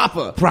thing.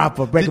 Proper.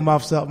 proper. Break them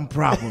off something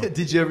proper.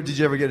 Did you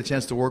ever get a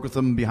chance to work with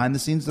them behind the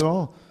scenes at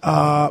all?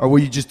 Or will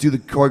you just do the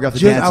choreograph the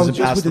dances and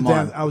pass them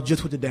on? I was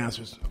just with the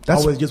dancers.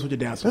 That's- Always just with the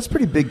dancers. That's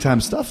pretty big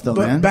time stuff, though,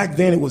 But man. back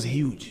then, it was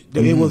huge.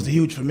 It was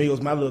huge for me. It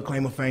was my little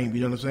claim of fame.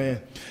 You know what I'm saying?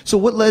 So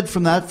what led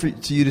from that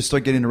to you to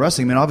start getting into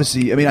wrestling? I mean,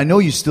 obviously, I know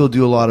you still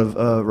do a lot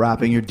of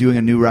rapping. You're doing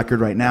a new record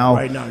right now.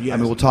 Right now, yes. I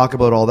mean, we'll talk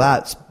about all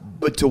that.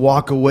 But to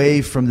walk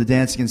away from the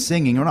dancing and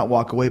singing, or not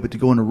walk away, but to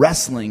go into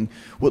wrestling,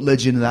 what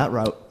led you into that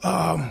route?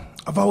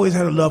 I've always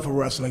had a love for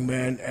wrestling,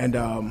 man. And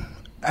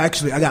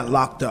actually, I got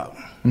locked up.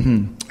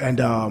 Mm-hmm.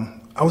 And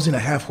I was in a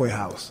halfway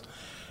house.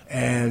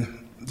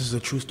 And this is a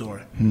true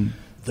story.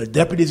 The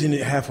deputies in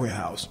the halfway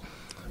house,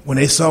 when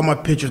they saw my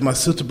pictures, my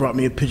sister brought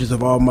me pictures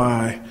of all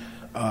my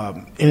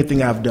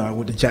anything I've done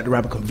with the Jack the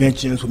Rapper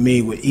conventions, with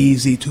me, with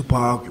Easy,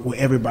 Tupac, with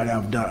everybody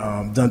I've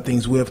done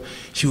things with.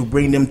 She would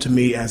bring them to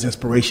me as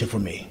inspiration for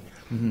me.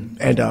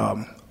 And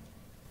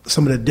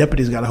some of the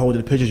deputies got a hold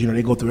of the pictures. You know,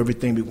 they go through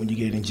everything, but when you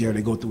get in jail,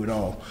 they go through it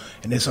all.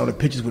 And they saw the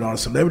pictures with all the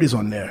celebrities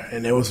on there,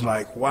 and it was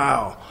like,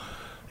 wow,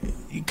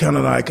 you kind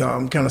of like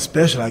kind of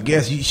special, I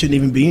guess. You shouldn't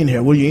even be in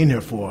here. What are you in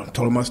here for? I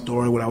told them my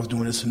story, what I was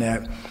doing, this and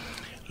that.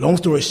 Long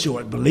story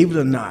short, believe it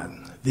or not,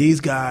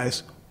 these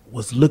guys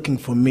was looking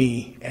for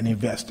me, an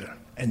investor.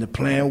 And the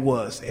plan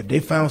was, if they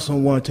found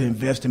someone to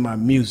invest in my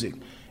music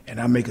and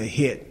I make a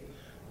hit,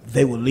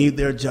 they would leave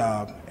their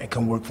job and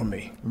come work for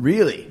me.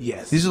 Really?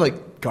 Yes. These are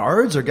like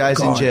guards or guys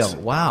Guards. in jail?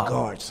 Wow.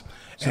 Guards.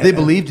 So they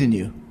believed in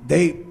you.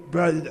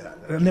 Bro,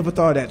 I never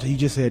thought of that until you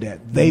just said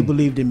that. They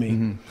believed in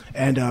me.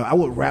 And I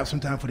would rap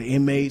sometime for the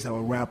inmates. I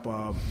would rap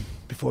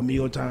before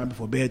mealtime,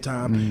 before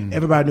bedtime.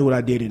 Everybody knew what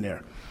I did in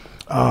there.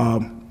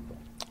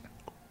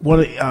 One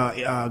of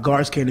the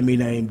guards came to me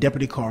named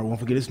Deputy Carr,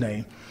 won't forget his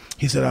name.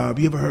 He said, have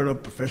you ever heard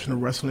of professional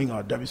wrestling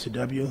or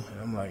WCW?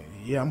 And I'm like,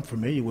 yeah, I'm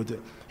familiar with it.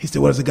 He said,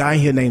 well, there's a guy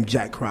in here named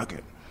Jack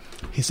Crockett.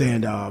 He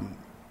said,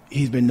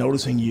 he's been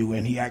noticing you,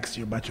 and he asked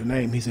you about your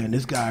name. He said,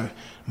 this guy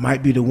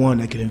might be the one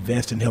that can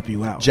invest and help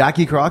you out.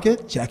 Jackie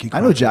Crockett? Jackie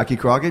I know Crockett. Jackie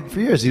Crockett for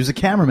years. He was a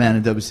cameraman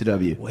in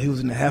WCW. Well, he was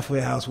in the halfway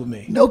house with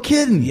me. No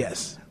kidding.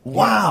 Yes.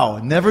 Wow.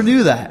 Never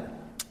knew that.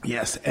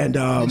 Yes. And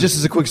Just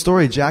as a quick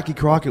story, Jackie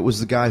Crockett was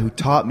the guy who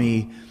taught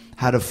me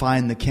how to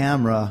find the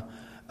camera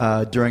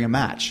during a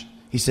match.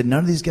 He said, none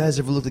of these guys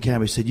ever looked at the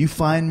camera. He said, you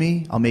find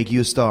me, I'll make you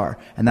a star.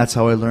 And that's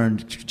how I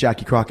learned.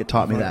 Jackie Crockett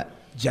taught me that.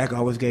 Jack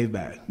always gave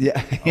back. Yeah.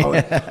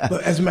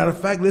 But as a matter of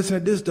fact, listen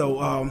to this,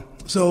 though.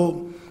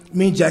 So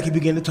me and Jackie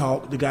began to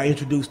talk. The guy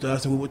introduced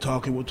us, and we would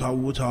talk.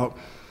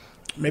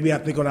 Maybe I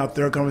think on our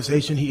third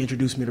conversation, he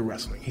introduced me to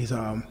wrestling. He's,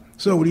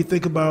 so what do you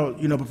think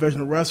about,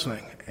 professional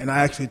wrestling? And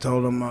I actually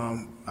told him,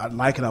 I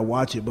like it, I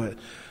watch it, but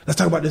let's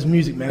talk about this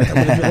music, man. I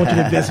want you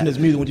to invest in this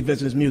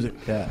music.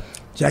 Yeah.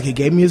 Jackie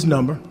gave me his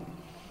number.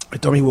 He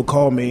told me he would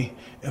call me,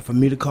 and for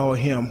me to call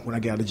him when I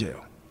got out of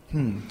jail.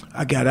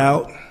 I got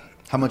out.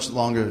 How much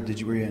longer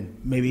were you in?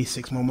 Maybe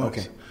 6 more months.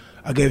 Okay.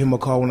 I gave him a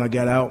call when I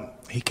got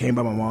out. He came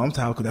by my mom's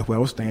house because that's where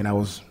I was staying. I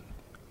was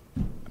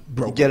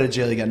broke. You get out of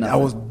jail, you got nothing. I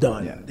was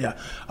done.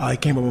 Yeah. He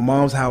came by my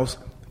mom's house,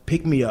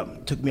 picked me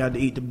up, took me out to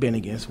eat the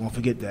Bennigan's. Won't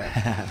forget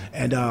that.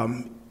 And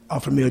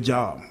offered me a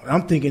job. And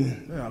I'm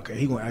thinking, okay,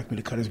 he's going to ask me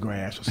to cut his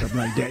grass or something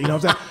like that. You know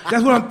what I'm saying?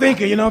 That's what I'm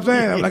thinking. You know what I'm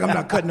saying? I'm like, I'm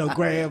not cutting no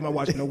grass. I'm not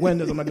washing no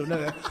windows. I'm not doing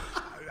none of that.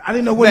 I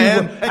didn't know what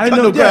Man, he wanted. I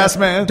didn't know grass,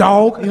 man.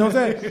 Dog. You know what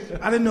I'm saying?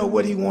 I didn't know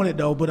what he wanted,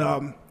 though.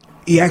 But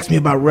he asked me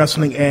about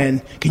wrestling,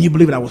 and can you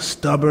believe it? I was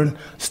stubborn,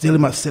 still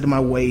set in my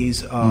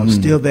ways,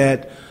 still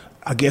that,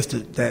 I guess,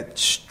 that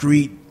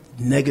street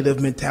negative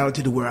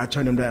mentality to where I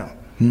turned him down.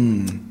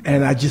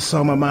 And I just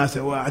saw my mind say,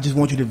 well, I just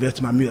want you to invest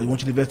in my music. I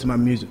want you to invest in my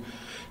music.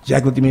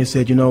 Jack looked at me and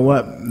said, you know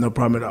what? No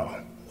problem at all.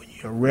 When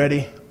you're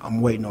ready, I'm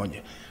waiting on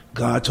you.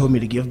 God told me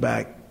to give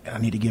back, and I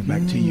need to give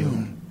back to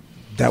you.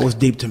 That was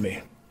deep to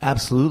me.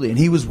 Absolutely. And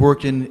he was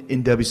working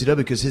in WCW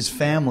because his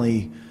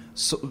family,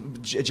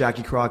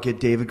 Jackie Crockett,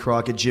 David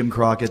Crockett, Jim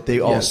Crockett,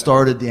 they all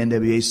started the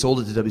NWA, sold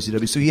it to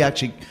WCW. So he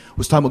actually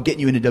was talking about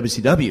getting you into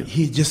WCW.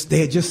 They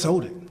had just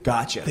sold it.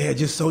 Gotcha. They had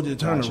just sold it to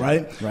Turner,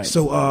 right?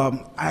 So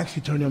I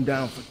actually turned him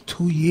down for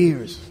 2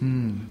 years.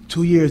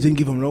 2 years, didn't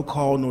give him no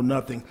call, no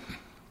nothing.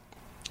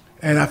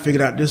 And I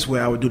figured out this way,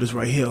 I would do this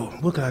right here.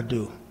 What could I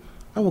do?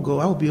 I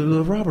would be a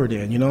little robber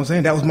then, you know what I'm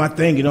saying? That was my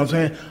thing, you know what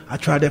I'm saying? I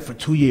tried that for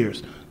 2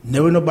 years.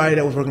 Never nobody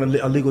that was working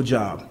a legal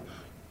job.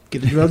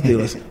 Get the drug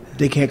dealers.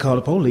 They can't call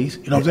the police,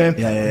 you know what I'm saying?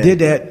 Yeah. Did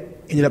that,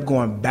 ended up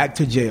going back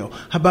to jail.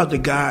 How about the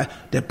guy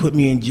that put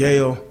me in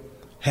jail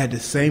had the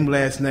same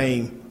last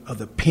name of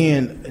the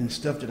pen and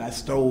stuff that I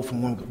stole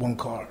from one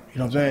car, you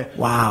know what I'm saying?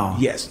 Wow.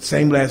 Yes,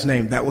 same last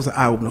name. That was an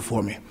eye-opener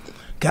for me.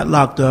 Got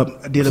locked up.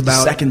 I did For the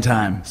about... second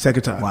time.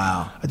 Second time.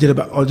 Wow. I did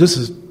about... this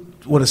is...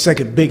 the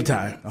second big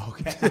time.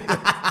 Okay.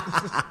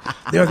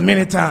 There was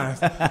many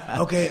times.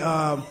 Okay,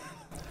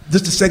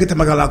 this is the second time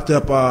I got locked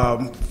up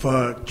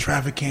for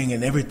trafficking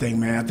and everything,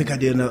 man. I think I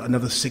did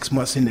another 6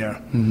 months in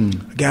there.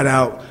 I got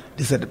out.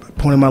 This at the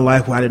point in my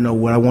life where I didn't know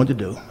what I wanted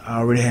to do. I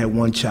already had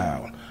one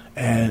child.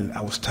 and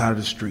I was tired of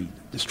the street.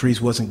 The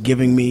streets wasn't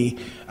giving me,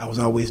 I was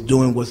always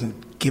doing,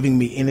 wasn't giving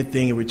me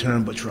anything in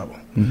return but trouble.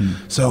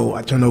 So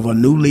I turned over a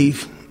new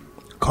leaf,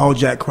 called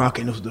Jack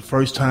Crockett, and it was the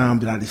first time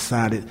that I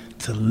decided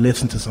to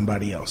listen to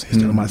somebody else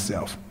instead of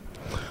myself.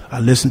 I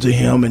listened to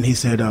him, and he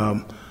said,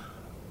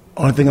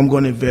 only thing I'm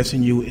going to invest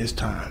in you is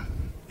time.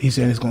 He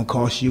said, it's going to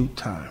cost you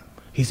time.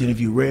 He said, if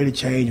you're ready to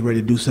change,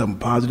 ready to do something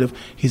positive,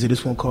 he said,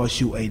 this won't cost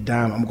you a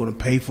dime. I'm going to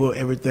pay for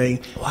everything.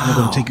 Wow. I'm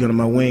going to take you under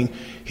my wing.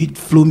 He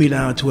flew me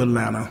down to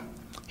Atlanta.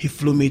 He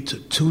flew me to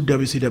 2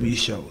 WCW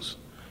shows.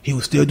 He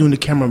was still doing the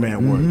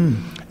cameraman work.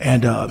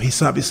 And he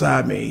sat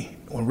beside me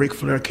when Ric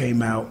Flair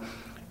came out.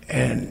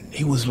 And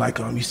he was like,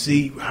 you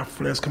see how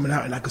Flair's coming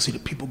out? And I could see the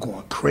people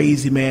going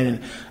crazy, man.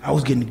 And I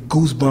was getting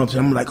goosebumps. And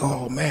I'm like,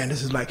 oh, man,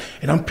 this is like,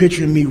 and I'm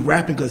picturing me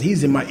rapping because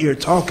he's in my ear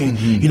talking,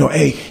 you know,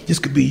 hey, this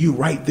could be you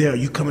right there.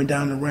 You coming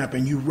down the ramp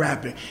and you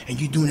rapping and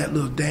you doing that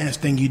little dance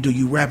thing you do.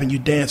 You rapping, you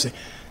dancing.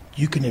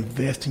 You can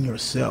invest in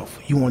yourself.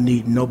 You won't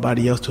need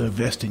nobody else to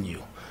invest in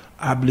you.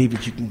 I believe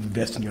that you can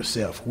invest in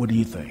yourself. What do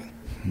you think?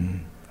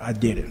 I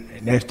did it.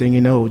 And next thing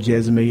you know,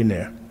 Jazz a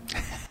millionaire.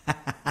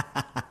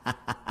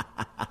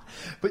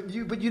 But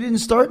you didn't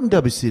start in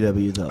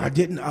WCW though. I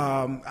didn't.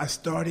 I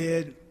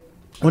started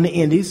on the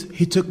Indies.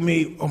 He took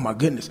me. Oh my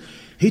goodness,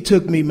 he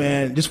took me,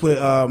 man. This way,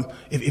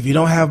 if you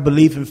don't have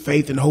belief and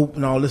faith and hope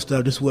and all this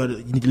stuff, this is where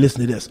you need to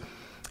listen to this.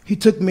 He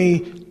took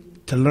me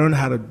to learn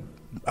how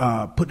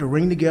to put the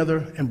ring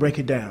together and break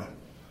it down.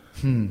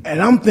 And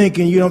I'm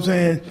thinking, you know what I'm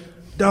saying?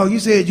 Dog, you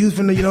said you was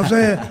finna, you know what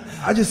I'm saying?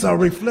 I just saw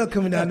Ric Flair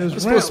coming down this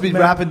ramp. Supposed to be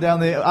rapping down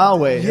the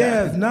aisleway.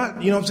 Yeah, it's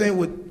not, you know what I'm saying,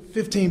 with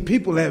 15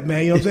 people left,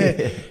 man, you know what I'm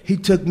saying? He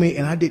took me,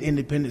 and I did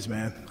independence,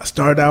 man. I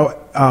started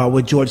out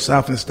with George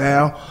South and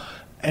Style,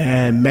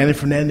 and Manny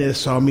Fernandez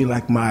saw me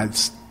like my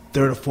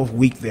third or fourth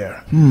week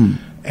there.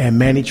 And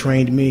Manny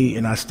trained me,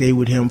 and I stayed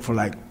with him for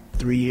like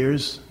 3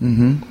 years.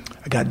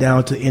 I got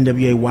down to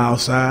NWA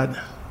Wild Side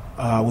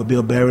with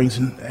Bill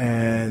Barrington,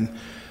 and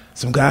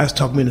some guys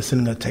talked me into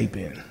sending a tape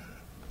in.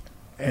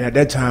 And at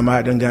that time,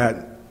 I done got,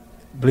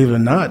 believe it or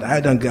not, I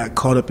done got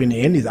caught up in the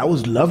Indies. I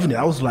was loving it.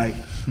 I was like,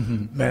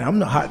 man, I'm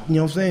the hot, you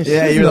know what I'm saying?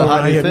 Yeah, you're the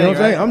hot thing, you know what I'm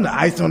saying? right? I'm the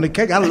ice on the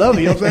cake. I love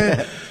it, you know what I'm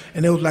saying?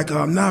 And they was like,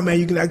 nah, man,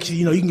 you can actually,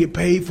 you know, you can get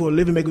paid for a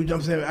living. You know what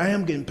I'm saying? I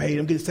am getting paid.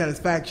 I'm getting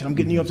satisfaction. I'm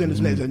getting, you know what I'm saying? This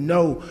and that. I said,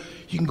 no,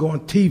 you can go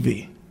on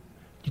TV.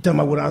 You talking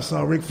about what I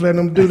saw Ric Flair and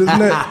them do this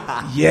and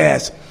that?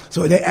 Yes.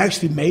 So they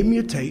actually made me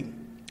a tape.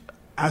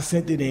 I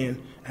sent it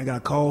in. I got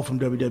a call from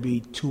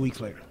WWE 2 weeks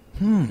later.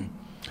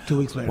 2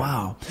 weeks later.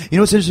 Wow. You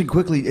know what's interesting,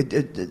 quickly,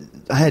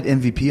 I had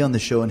MVP on the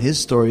show, and his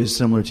story is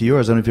similar to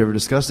yours. I don't know if you ever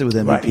discussed it with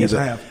MVP. Right, yes, but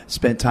I have.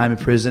 Spent time in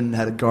prison,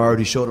 had a guard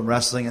who showed him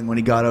wrestling, and when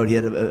he got out, he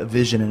had a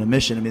vision and a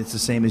mission. I mean, it's the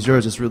same as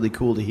yours. It's really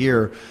cool to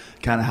hear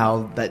kind of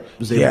how that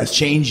was able to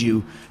change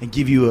you and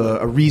give you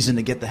a reason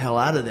to get the hell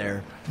out of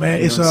there.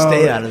 Man, it's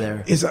stay out of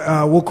there. It's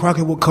what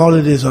Crockett would call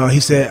it is he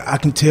said, I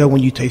can tell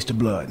when you taste the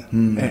blood.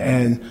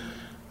 And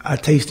I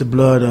taste the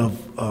blood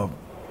of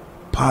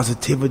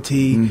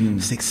positivity,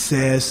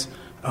 success,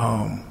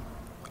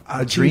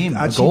 a dream,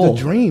 I a goal. A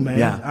dream, man.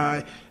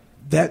 Yeah.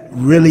 That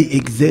really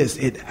exists.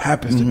 It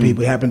happens to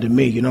people. It happened to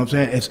me. You know what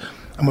I'm saying?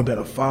 I'm a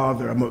better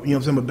father. You know what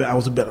I'm saying? I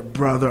was a better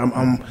brother.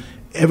 I'm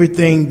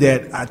everything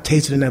that I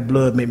tasted in that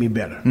blood made me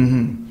better.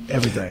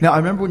 Everything. Now, I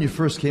remember when you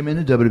first came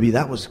into WWE,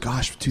 that was,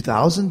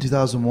 2000,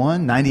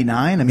 2001,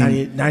 99? I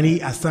mean,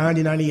 90, I signed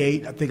in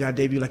 98. I think I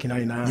debuted like in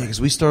 99. Yeah, because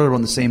we started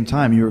around the same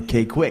time. You were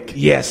K-Quick.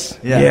 Yes.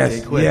 Yeah,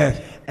 yes. K-Quick.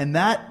 Yes. And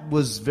that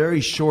was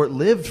very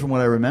short-lived from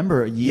what I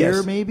remember. A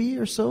year maybe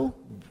or so?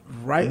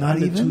 Right Not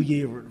under even? 2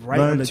 years. Right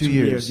under 2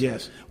 years,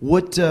 yes.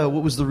 What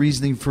was the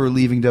reasoning for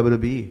leaving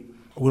WWE?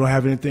 We don't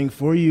have anything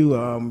for you.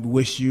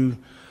 Wish you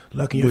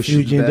luck in your Wish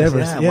you future the best.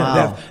 endeavors.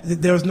 Yeah, wow.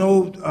 There's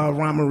no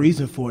rhyme or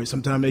reason for it.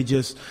 Sometimes they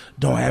just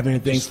don't have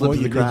anything Just slip for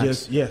through you. the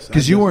cracks.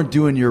 Because you weren't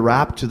doing your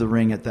rap to the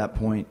ring at that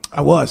point.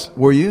 I was.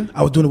 Were you?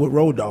 I was doing it with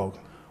Road Dogg.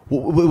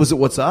 Was it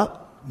What's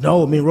Up?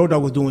 No, Road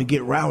Dogg was doing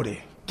Get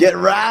Rowdy. Get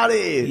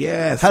Rowdy.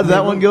 Yes. How did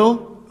that one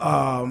go?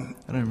 I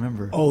don't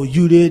remember. Oh,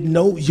 you didn't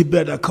know? You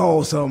better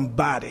call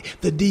somebody.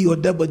 The D or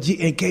double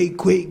G and K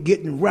quick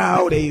getting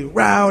rowdy.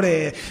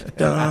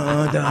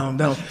 Dun, dun,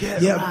 dun.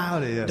 Get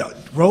rowdy. Yeah.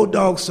 Road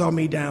Dogg saw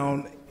me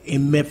down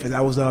in Memphis.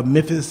 I was a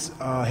Memphis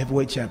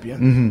heavyweight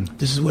champion.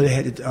 This is where they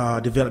had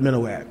the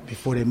developmental at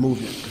before they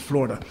moved to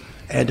Florida.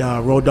 And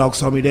Road Dogg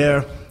saw me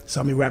there,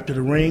 saw me rap to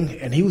the ring,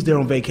 and he was there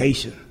on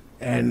vacation.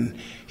 And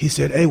he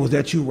said, hey, was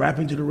that you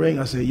rapping to the ring?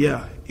 I said,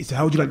 yeah. He said,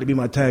 how would you like to be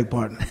my tag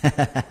partner?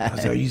 I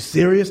said, are you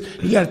serious?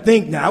 You got to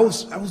think, now, I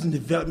was in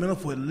developmental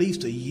for at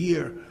least a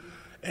year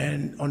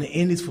and on the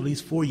Indies for at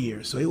least 4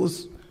 years. So it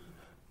was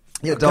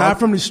a guy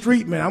from the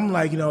street, man. I'm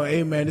like,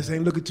 hey, man, this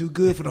ain't looking too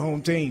good for the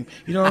home team.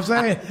 You know what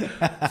I'm saying?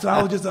 So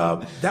I was just,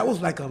 that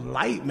was like a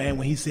light, man,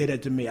 when he said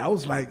that to me. I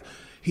was like,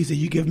 he said,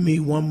 you give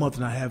me 1 month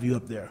and I'll have you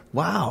up there.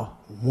 Wow.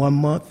 1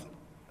 month.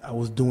 I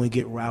was doing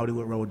Get Rowdy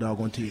with Road Dogg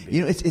on TV.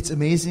 It's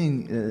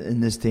amazing in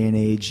this day and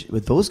age.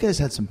 But those guys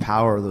had some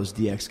power, those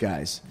DX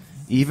guys.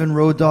 Even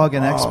Road Dogg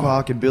and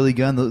X-Pac and Billy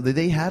Gunn,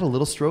 they had a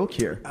little stroke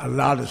here. A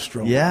lot of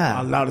stroke.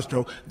 Yeah. A lot of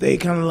stroke. They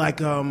kind of like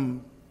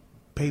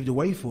paved the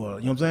way for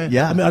it. You know what I'm saying?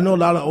 Yeah. I mean, I know a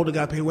lot of older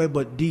guys paved the way,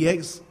 but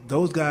DX,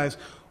 those guys,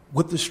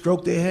 with the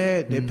stroke they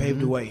had, they paved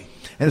the way.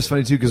 And it's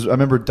funny, too, because I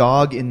remember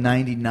Dog in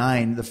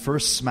 99, the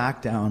first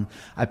SmackDown,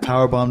 I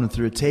powerbombed him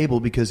through a table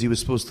because he was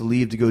supposed to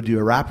leave to go do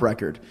a rap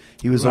record.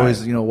 He was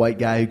always, a white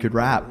guy who could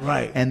rap.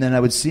 Right. And then I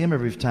would see him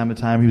every time to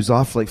time. He was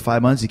off for like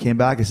 5 months. He came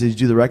back. I said, did you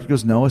do the record? He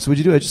goes, no. I said,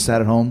 what'd you do? I just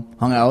sat at home,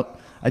 hung out.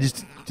 I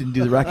just didn't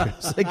do the record.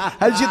 It's like,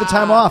 how did you get the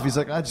time off? He's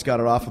like, I just got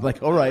it off. I'm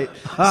like, all right.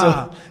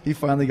 So he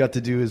finally got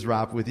to do his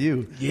rap with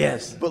you.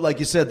 Yes. But like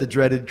you said, the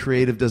dreaded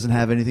creative doesn't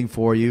have anything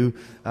for you.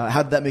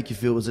 How did that make you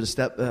feel? Was it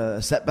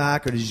a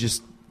setback, or did you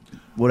just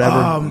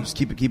whatever, just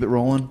keep it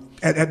rolling?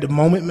 At the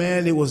moment,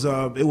 man, it was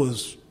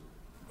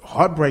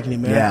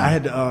heartbreaking, man. Yeah.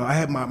 I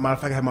had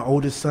my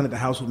oldest son at the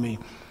house with me.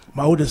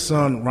 My oldest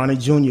son, Ronnie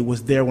Jr.,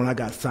 was there when I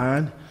got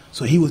signed.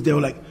 So he was there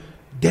like,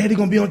 Daddy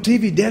gonna be on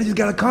TV. Daddy just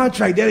got a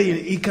contract.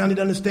 Daddy, he kind of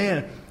didn't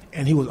understand.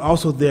 And he was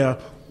also there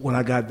when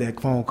I got that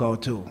phone call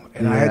too.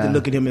 And I had to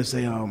look at him and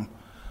say, I don't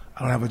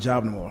have a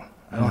job no more.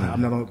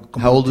 I'm not on.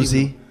 How old was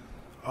he?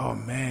 Oh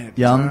man, at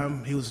Young? the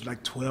time, he was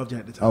like 12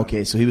 at the time.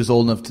 Okay, so he was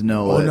old enough to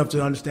know. Old enough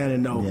to understand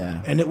and know.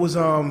 Yeah. And it was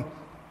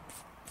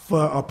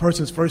for a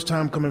person's first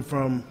time coming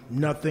from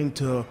nothing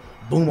to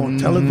boom on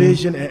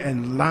television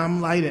and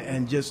limelight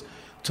and just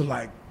to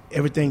like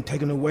everything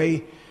taken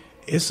away.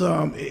 It's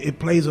it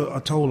plays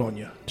a toll on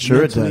you. Sure,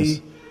 mentally, it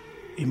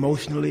does.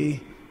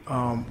 Emotionally,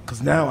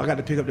 because now I got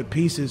to pick up the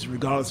pieces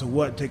regardless of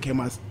what. Take care of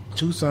my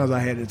 2 sons I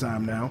had at the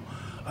time now.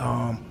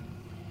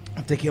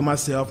 I take care of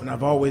myself, and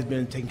I've always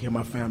been taking care of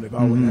my family.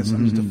 I'm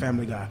just a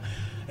family guy.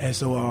 And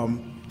so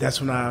that's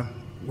when I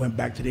went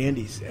back to the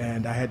Indies,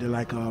 and I had to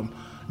like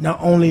not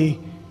only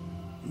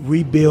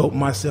rebuild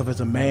myself as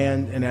a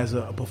man and as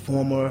a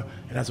performer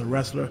and as a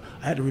wrestler,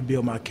 I had to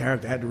rebuild my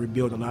character. I had to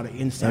rebuild a lot of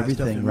inside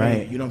stuff Everything, in right.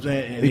 me. You know what I'm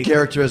saying? And Your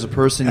character as a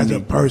person. as you a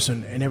mean.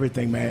 person and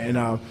everything, man.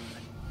 And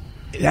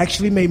it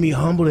actually made me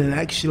humble, and it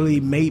actually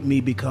made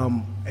me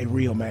become a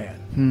real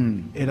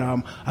man. And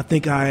I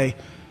think I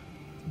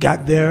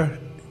got there,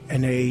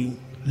 and they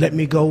let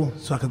me go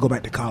so I could go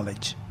back to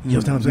college. You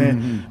understand what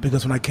I'm saying?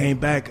 Because when I came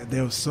back,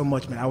 there was so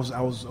much, man. I was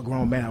a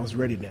grown man. I was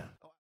ready now.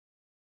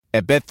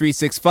 At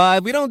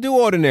Bet365, we don't do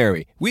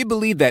ordinary. We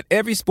believe that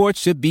every sport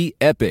should be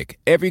epic.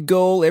 Every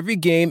goal, every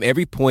game,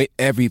 every point,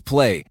 every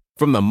play.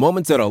 From the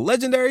moments that are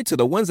legendary to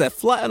the ones that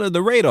fly under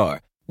the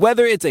radar.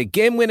 Whether it's a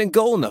game-winning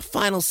goal in the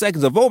final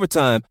seconds of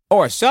overtime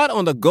or a shot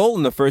on the goal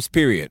in the first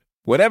period.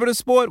 Whatever the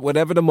sport,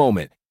 whatever the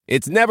moment.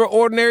 It's never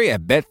ordinary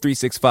at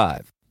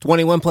Bet365.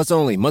 21 plus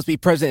only. Must be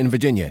present in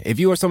Virginia. If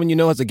you or someone you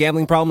know has a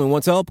gambling problem and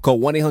wants help, call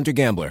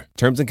 1-800-GAMBLER.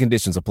 Terms and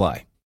conditions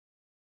apply.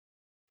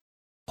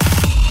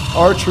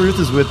 R-Truth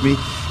is with me.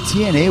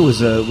 TNA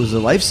was a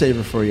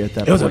lifesaver for you at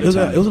that point. It was a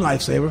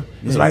lifesaver.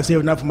 It was a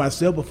lifesaver not for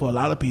myself, but for a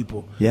lot of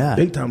people. Yeah.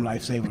 Big time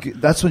lifesaver.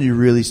 That's when you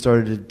really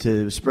started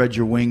to spread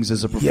your wings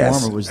as a performer.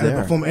 Yes, was as a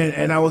there. performer,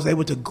 and I was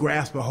able to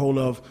grasp a hold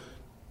of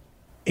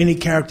any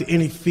character,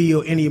 any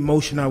feel, any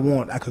emotion I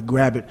want. I could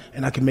grab it,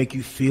 and I can make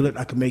you feel it.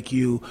 I can make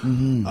you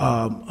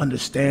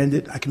understand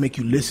it. I can make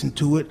you listen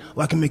to it,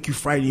 or I can make you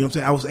frightened. You know what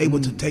I'm saying? I was able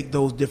to take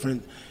those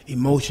different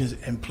emotions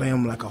and play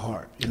them like a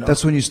heart. You know?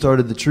 That's when you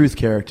started the Truth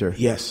character.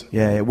 Yes.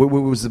 Yeah. What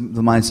was the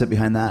mindset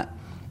behind that?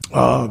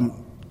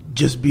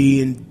 Just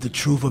being the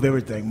truth of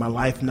everything. My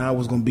life now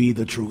was going to be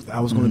the truth.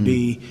 I was going to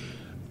be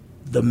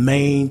the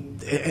main,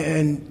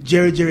 and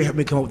Jerry helped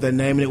me come up with that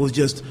name, and it was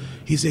just,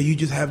 he said, you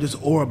just have this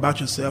aura about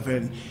yourself,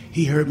 and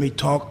he heard me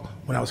talk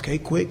when I was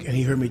K-Quick, and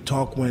he heard me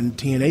talk when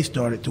TNA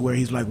started, to where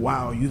he's like,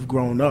 wow, you've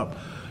grown up.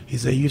 He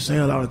said, you're saying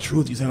a lot of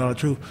truth,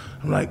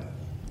 I'm like,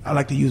 I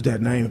like to use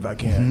that name if I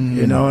can,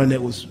 you know, and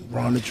it was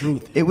Ron the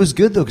Truth. It was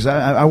good, though, because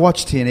I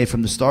watched TNA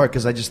from the start,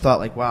 because I just thought,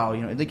 like, wow,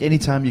 you know, like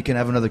anytime you can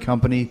have another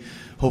company,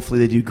 hopefully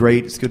they do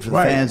great. It's good for the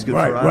fans, good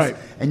for us. Right.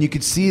 And you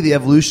could see the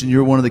evolution.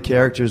 You're one of the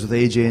characters with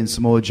AJ and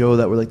Samoa Joe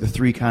that were like the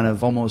 3 kind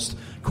of almost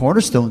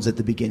cornerstones at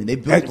the beginning. They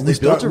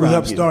built around We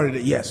helped you. started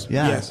it, yes.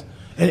 Yeah. Yes.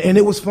 And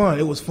it was fun.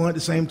 It was fun at the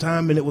same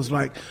time, and it was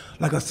like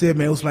I said,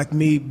 man, it was like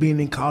me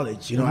being in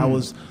college. You know,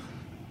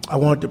 I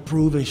wanted to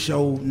prove and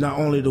show not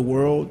only the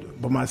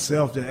world, but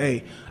myself that,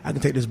 hey, I can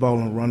take this ball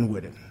and run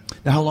with it.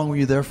 Now, how long were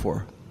you there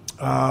for?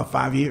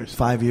 5 years.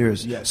 5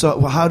 years. Yes.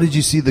 So how did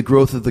you see the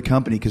growth of the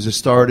company? Because it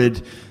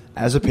started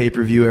as a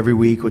pay-per-view every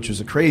week, which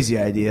was a crazy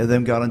idea,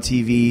 then got on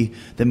TV,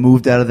 then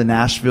moved out of the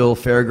Nashville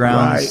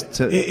fairgrounds.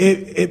 Right.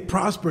 It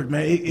prospered,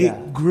 man.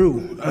 It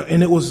grew.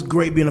 And it was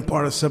great being a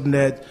part of something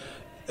that,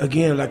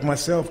 again, like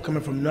myself,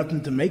 coming from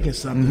nothing to making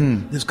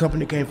something. This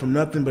company came from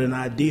nothing but an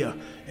idea,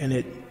 and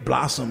it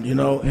blossomed, you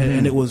know,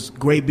 and it was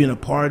great being a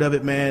part of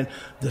it, man.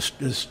 The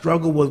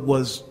struggle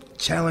was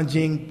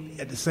challenging.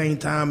 At the same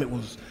time, it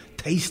was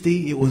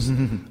tasty. It was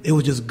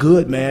just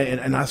good, man.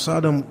 And I saw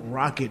them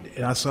rock it,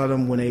 and I saw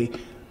them when they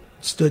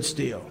stood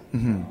still.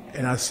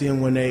 And I see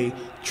them when they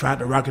tried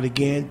to rock it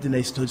again, then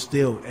they stood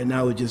still. And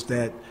now it's just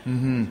that.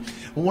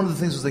 Well, one of the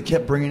things was they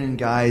kept bringing in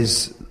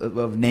guys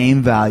of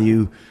name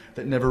value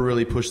that never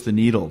really pushed the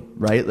needle,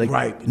 right? Like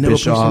Right. Never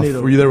pushed the Bischoff.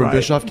 needle. Were you there when Right.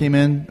 Bischoff came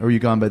in, or were you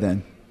gone by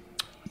then?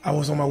 I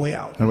was on my way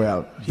out. No way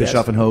out. Yes.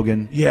 Bischoff and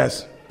Hogan.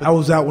 Yes. I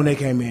was out when they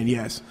came in,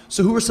 yes.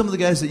 So who were some of the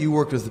guys that you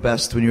worked with the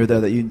best when you were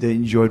there that you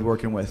enjoyed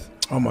working with?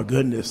 Oh, my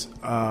goodness.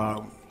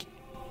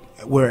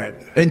 Where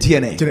at? In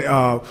TNA. Today,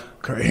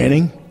 Kurt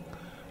Hennig.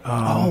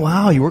 Oh,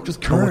 wow. You worked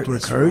with Kurt. I worked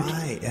with That's Kurt.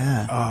 Right,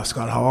 yeah.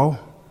 Scott Hall.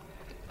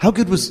 How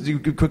good was Kurt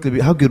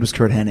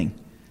Hennig?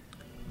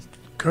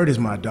 Kurt is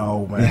my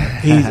dog,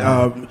 man. He's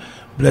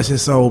bless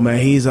his soul, man.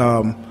 He's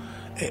and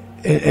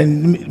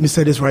let me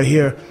say this right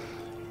here.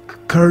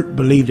 Kurt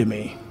believed in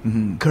me.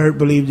 Kurt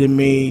believed in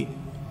me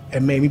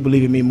and made me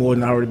believe in me more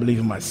than I already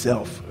believed in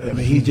myself. I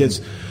mean, he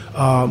just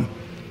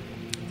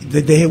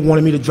they had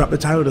wanted me to drop the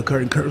title to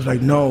Kurt, and Kurt was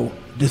like, "No,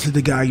 this is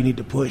the guy you need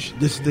to push.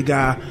 This is the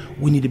guy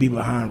we need to be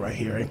behind right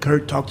here." And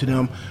Kurt talked to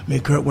them. I mean,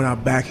 Kurt went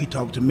out back. He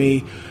talked to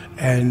me.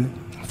 And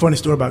funny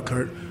story about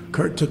Kurt.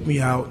 Kurt took me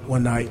out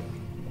one night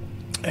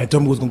and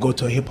told me we was going to go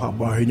to a hip-hop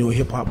bar. He knew a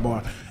hip-hop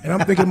bar. And I'm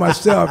thinking to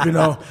myself, you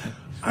know,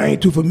 I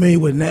ain't too familiar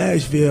with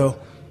Nashville,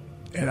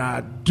 and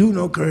I do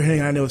know Kurt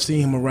Hennig. I never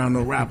seen him around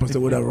no rappers or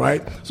whatever,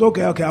 right? So,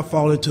 okay, I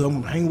fall into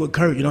him, hang with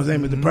Kurt, you know what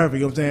I'm saying? It's perfect, you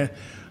know what I'm saying?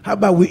 How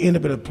about we end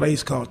up at a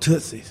place called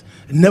Tootsie's?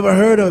 Never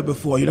heard of it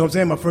before, you know what I'm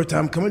saying? My first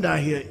time coming down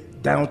here,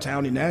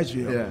 downtown in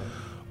Nashville. Yeah.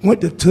 Went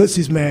to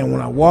Tootsie's, man.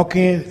 When I walk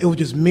in, it was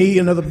just me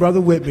and another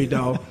brother with me,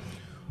 dog.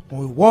 When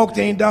we walked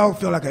in, dog,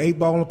 felt like an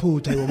 8-ball on a pool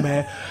table,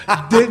 man.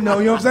 Didn't know,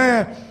 you know what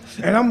I'm saying?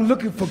 And I'm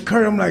looking for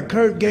Kurt. I'm like,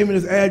 Kurt gave me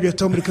this address,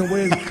 told me to come.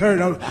 Where's Kurt?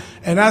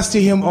 And I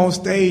see him on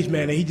stage,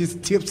 man, and he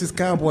just tips his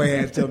cowboy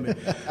hat to me.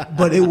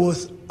 But it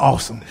was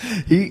awesome.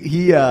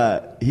 He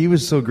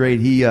was so great.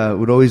 He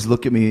would always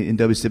look at me in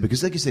WCW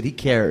because, like you said, he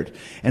cared.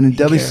 And in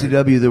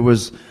WCW, there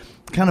was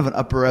kind of an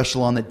upper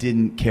echelon that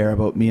didn't care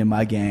about me and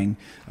my gang.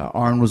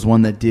 Arn was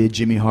one that did.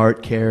 Jimmy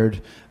Hart cared.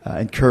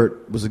 And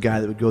Kurt was a guy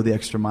that would go the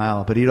extra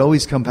mile. But he'd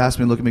always come past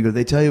me and look at me and go,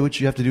 "They tell you what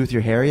you have to do with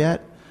your hair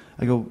yet?"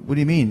 I go, "What do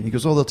you mean?" He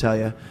goes, "Oh, they'll tell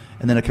you."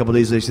 And then a couple of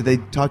days later, he said, "They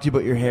talked to you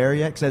about your hair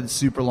yet?" Because I had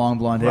super long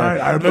blonde hair.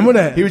 Right, I remember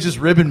that. He was just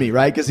ribbing me,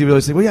 right? Because he would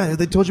always say, "Well, yeah,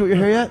 they told you about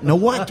your hair yet?" "No,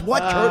 what?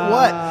 What, Kurt,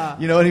 what?"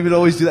 You know, and he would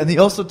always do that. And he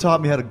also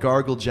taught me how to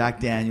gargle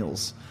Jack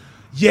Daniels.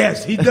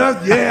 Yes, he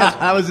does, yes.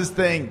 That was his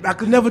thing. I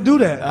could never do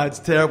that. It's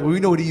terrible. We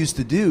know what he used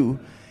to do.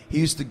 He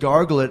used to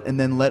gargle it and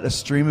then let a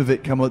stream of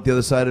it come out the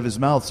other side of his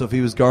mouth. So if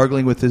he was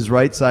gargling with his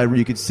right side where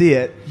you could see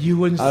it, You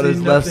wouldn't out see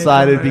his left nothing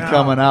side it'd be coming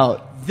coming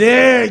out.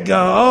 There you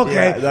go. Okay.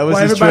 Yeah, that was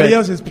Well, his everybody trick.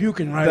 else is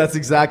puking, right? That's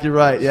exactly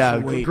right. Yeah,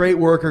 Sweet. great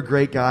worker,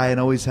 great guy, and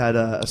always had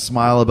a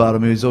smile about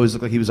him. He was always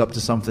looked like he was up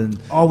to something.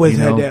 Always you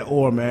had know. that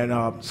aura,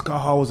 man.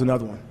 Scott Hall was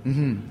another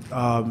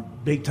one.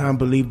 Big time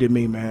believed in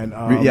me, man.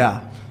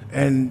 Yeah.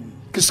 And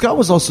Because Scott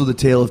was also the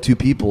tale of two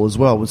people as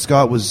well. When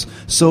Scott was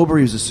sober,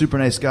 he was a super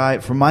nice guy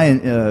from my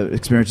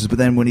experiences. But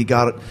then when he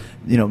got,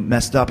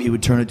 messed up, he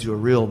would turn into a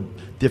real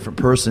different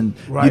person.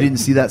 Right. You didn't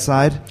see that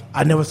side?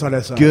 I never saw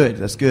that side. Good.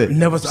 That's good.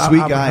 Never.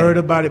 Sweet I've guy. heard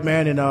about it,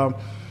 man, and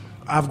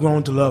I've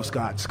grown to love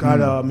Scott.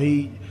 Scott,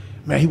 he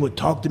would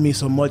talk to me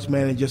so much,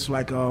 man, and just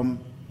like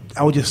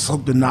I would just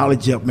soak the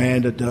knowledge up,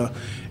 man. That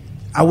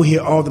I would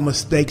hear all the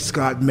mistakes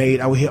Scott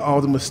made. I would hear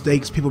all the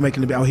mistakes people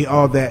making. I would hear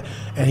all that,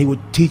 and he would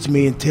teach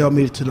me and tell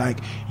me to like,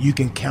 you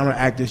can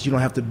counteract this. You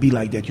don't have to be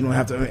like that. You don't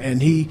have to.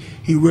 And he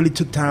really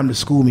took time to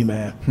school me,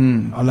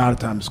 man. A lot of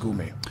time to school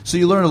me. So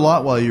you learned a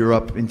lot while you were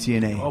up in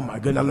TNA. Oh my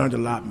goodness, I learned a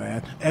lot,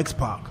 man.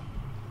 X-Pac,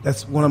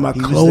 that's one of my He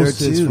was closest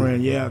there, too.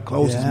 friends. Yeah,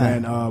 closest, Yeah.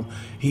 man.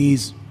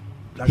 He's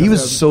like He I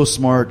was said, so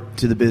smart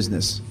to the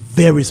business.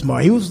 very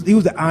smart. He was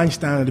the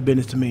Einstein of the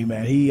business to me,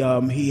 man.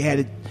 He had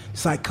it,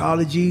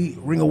 psychology,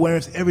 ring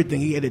awareness, everything.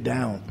 He had it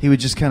down. He would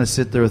just kind of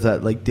sit there with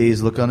that like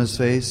dazed look on his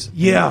face.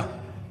 Yeah.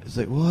 It's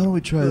like, well, why don't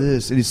we try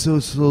this? And he's so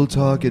slow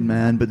talking,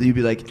 man. But then you'd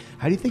be like,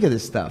 how do you think of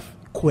this stuff?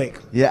 Quick.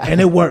 Yeah. And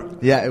it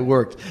worked. Yeah, it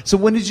worked. So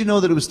when did you know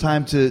that it was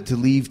time to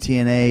leave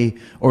TNA,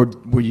 or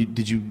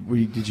did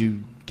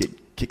you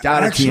get kicked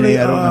out Actually, of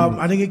TNA? I don't remember.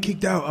 I didn't get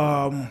kicked out.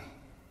 I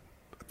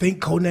think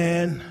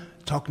Conan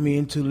talked me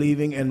into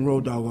leaving, and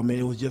Road Dogg. I mean,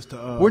 it was just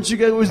Weren't you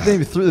guys? What was the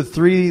name? The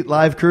Three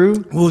Live Crew?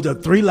 it was a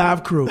 3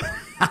 live crew.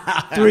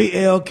 3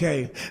 LK.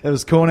 It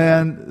was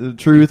Conan,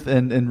 Truth,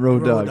 and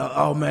Road Road Dogg. Dogg.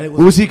 Oh man, it What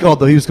was was he called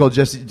though? He was called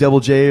Double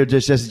J or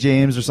just Jesse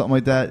James or something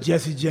like that.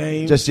 Jesse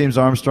James. Jesse James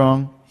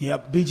Armstrong.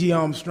 Yep, BG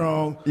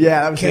Armstrong.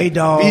 Yeah, that was K it.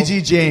 Dog.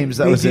 BG James,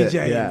 that was BG it.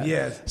 James, Yeah.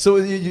 yes. So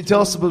you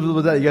tell us a little bit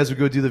about that. You guys would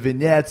go do the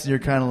vignettes, and you're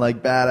kind of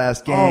like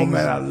badass gangs. Oh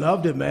man, I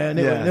loved it, man.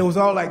 Yeah. It was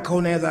all like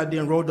Conan's idea,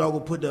 and Road Dogg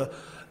would put the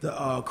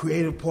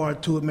creative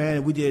part to it, man.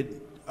 And we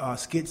did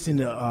skits in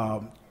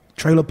the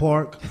trailer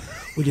park.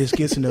 We did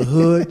skits in the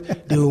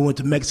hood. Then we went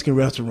to Mexican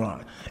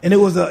restaurant, and it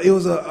was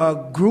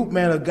a group,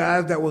 man, of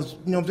guys that was,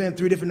 you know what I'm saying,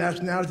 3 different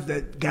nationalities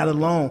that got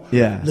along.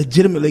 Yeah.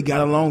 Legitimately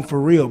got along for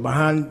real.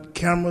 Behind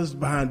cameras,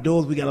 behind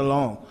doors, we got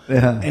along.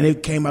 Yeah. And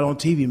it came out on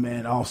TV,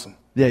 man. Awesome.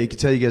 Yeah, you could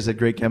tell you guys had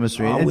great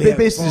chemistry. Oh, and we had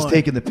basically just fun.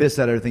 taking the piss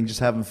out of everything, just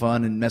having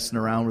fun and messing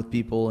around with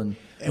people. And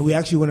we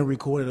actually went and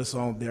recorded a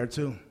song there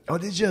too. oh,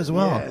 did you as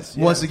well? Yes,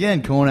 Once yes.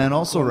 again, Conan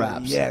also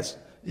raps. Yes.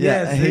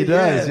 Yeah, Yes, he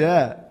does.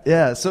 yes.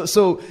 Yeah.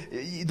 So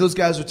those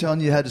guys were telling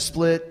you had to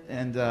split,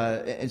 and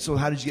so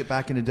how did you get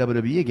back into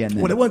WWE again? Then?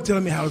 Well, they wasn't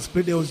telling me how to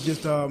split. They was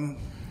just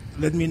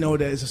letting me know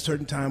that it's a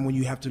certain time when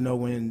you have to know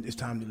when it's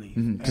time to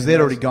leave. Because they'd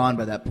already gone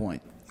by that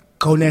point.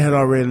 Conan had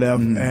already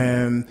left,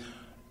 and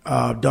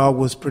Dog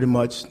was pretty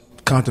much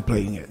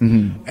contemplating it.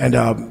 And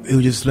it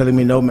was just letting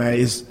me know, man,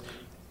 it's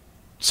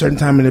certain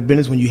time in the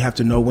business when you have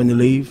to know when to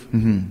leave,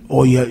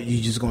 or you're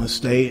just going to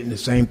stay, and the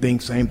same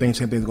thing's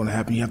going to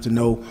happen. You have to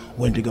know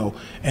when to go.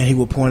 And he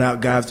would point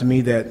out guys to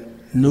me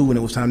that knew when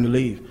it was time to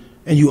leave.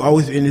 And you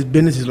always, in this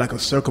business, is like a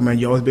circle, man.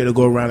 You always be able to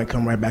go around and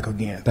come right back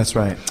again. That's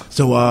right.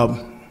 So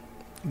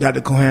got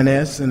the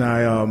Cohanes, and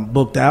I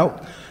booked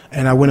out,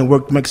 and I went and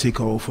worked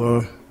Mexico for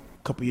a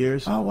couple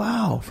years. Oh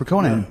wow, for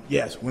Conan.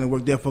 Yes, went and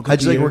worked there for a couple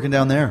How'd you like years. working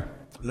down there?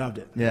 Loved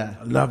it. Yeah.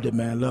 I loved it,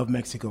 man. Loved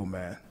Mexico,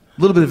 man.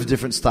 A little bit of a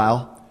different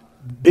style.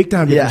 Big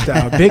time different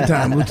Yeah. style. Big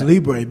time Lucha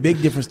Libre.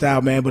 Big different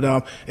style, man. But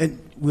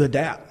and we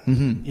adapt. You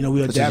know,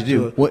 we That's adapt what you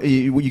do. to it. What,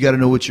 you got to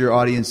know what your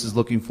audience is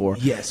looking for.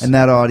 Yes. And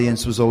that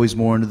audience was always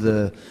more into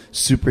the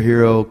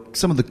superhero,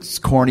 some of the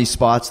corny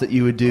spots that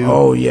you would do.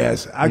 Oh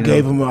yes, I You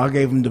gave know.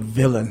 him the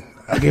villain.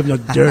 I gave him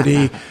the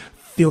dirty,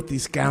 filthy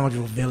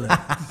scoundrel villain.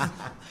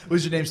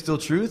 Was your name still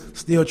Truth?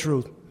 Still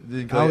truth.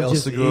 Didn't call I you was El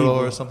just Seguro evil.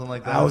 or something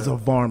like that? I was a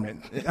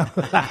varmint.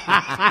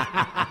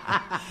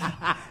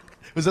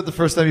 Was that the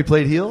first time you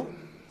played heel?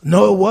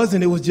 No, it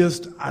wasn't. It was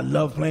just I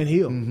love playing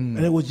heel, and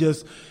it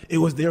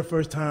was their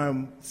first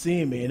time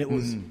seeing me, and it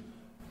was,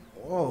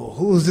 whoa,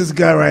 who's this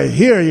guy right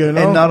here? You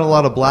know, And not a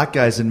lot of black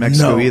guys in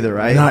Mexico either,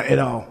 right? Not at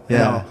all. Yeah.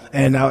 At all.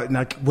 And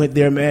I went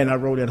there, man. I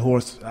rode that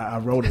horse. I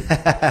rode it.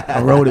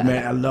 I rode it,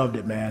 man. I loved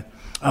it, man.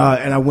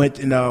 And I went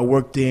and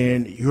worked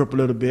in Europe a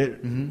little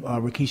bit.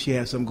 Rikishi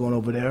had something going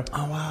over there.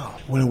 Oh wow!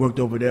 Went and worked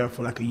over there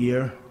for like a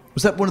year.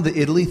 Was that one of the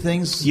Italy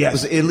things? Yes,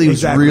 Was Italy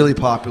exactly. was really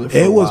popular. For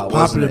It a was while,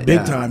 popular wasn't it? big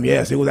Yeah. time.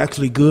 Yes, it was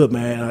actually good,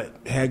 man.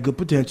 I had good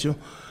potential.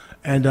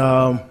 And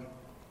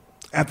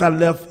after I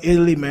left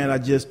Italy, man, I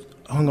just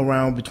hung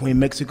around between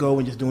Mexico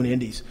and just doing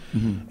indies.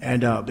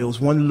 And there was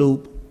one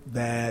loop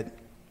that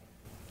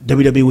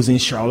WWE was in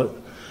Charlotte,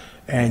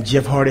 and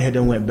Jeff Hardy had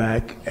done went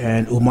back,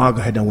 and Umaga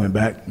had done went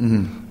back.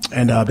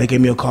 And they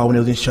gave me a call when they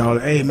was in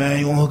Charlotte. Hey, man,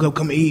 you want to hook up?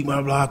 Come eat,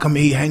 blah, blah. Come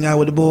eat, hang out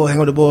with the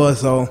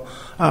boys. So,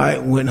 all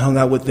right, went and hung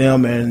out with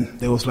them, and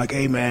they was like,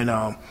 hey, man,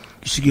 you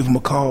should give him a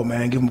call,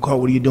 man. Give him a call.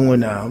 What are you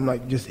doing now? I'm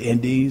like, just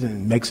indies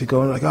and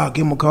Mexico. And like, oh,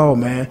 give him a call,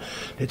 man.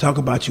 They talk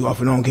about you off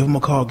and on. Give him a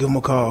call. Give him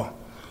a call.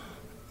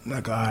 I'm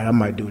like, all right, I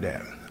might do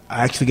that.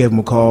 I actually gave him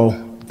a call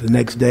the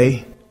next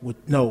day.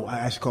 I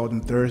actually called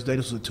him Thursday.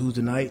 This was a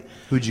Tuesday night.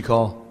 Who'd you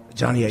call?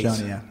 Johnny Ace.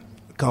 Johnny, yeah.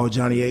 Called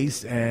Johnny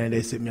Ace, and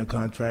they sent me a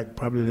contract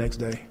probably the next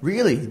day.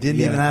 Really? Didn't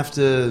Yeah. even have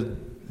to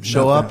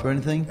show Nothing. up or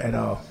anything? At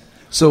all.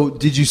 So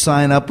did you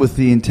sign up with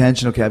the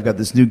intention, okay, I've got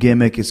this new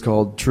gimmick, it's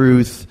called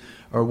Truth,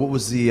 or what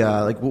was the,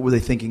 what were they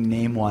thinking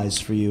name-wise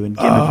for you and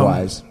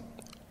gimmick-wise?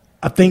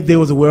 I think they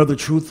was aware of the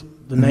truth,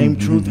 the name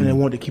Truth, and they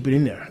wanted to keep it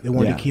in there. They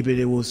wanted Yeah. to keep it.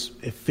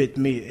 It fit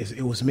me.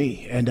 It was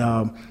me. And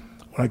when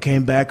I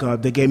came back,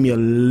 they gave me a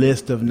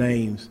list of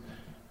names,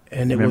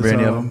 and it Remember was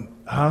any of them?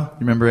 Huh? You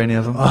remember any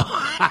of them?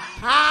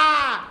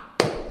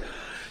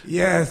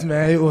 Yes,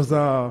 man. It was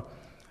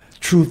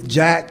Truth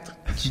Jack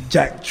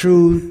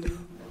Truth,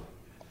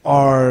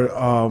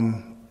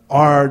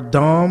 R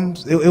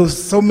Doms. It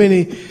was so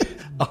many.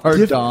 R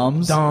diff-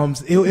 Doms?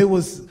 Doms. It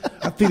was.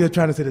 I think they're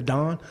trying to say the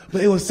Don,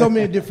 but it was so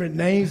many different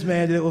names,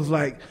 man. That it was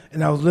like,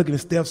 and I was looking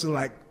at Steph, so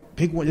like,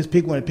 pick one, just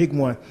pick one, pick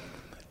one.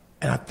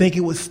 And I think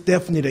it was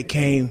Stephanie that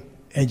came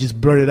and just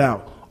blurted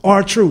out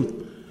R Truth.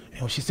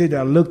 And when she said that,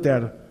 I looked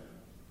at her.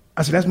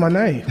 I said, that's my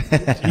name.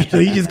 So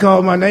he just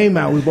called my name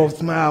out. We both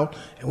smiled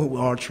and went with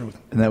R Truth.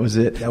 And that was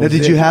it. That Now, was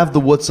did it. you have the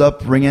What's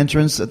Up ring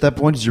entrance at that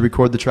point? Did you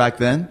record the track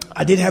then?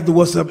 I did have the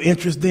What's Up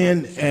interest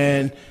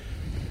then,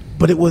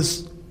 but it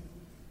was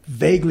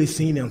vaguely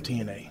seen on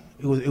TNA.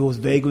 It was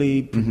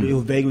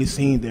vaguely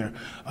seen there.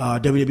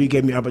 WWE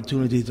gave me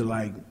opportunities to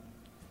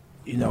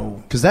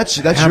Because that's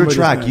hammer your this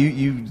track. man.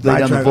 You My lay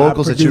down the track,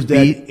 vocals, I that's your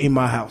produced that beat. in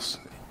my house.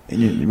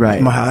 Right.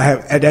 In my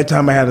house. At that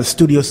time, I had a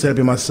studio set up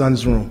in my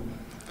son's room,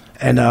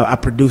 and I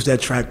produced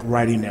that track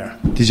right in there.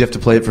 Did you have to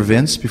play it for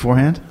Vince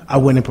beforehand? I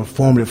went and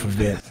performed it for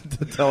Vince.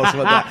 Tell us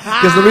about that.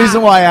 Because the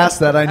reason why I asked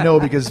that, I know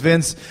because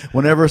Vince,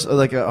 whenever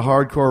like a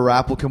hardcore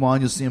rap will come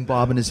on, you'll see him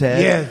bobbing his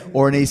head. Yeah.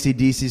 Or an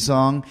AC/DC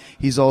song.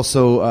 He's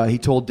also, he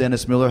told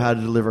Dennis Miller how to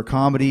deliver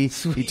comedy.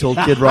 He told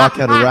Kid Rock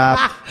how to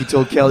rap. He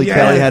told Kelly Yes.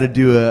 Kelly how to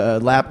do a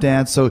lap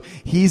dance. So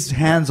he's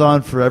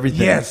hands-on for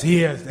everything. Yes,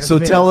 he is. That's So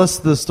Vince. tell us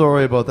the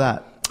story about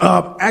that.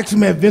 Actually,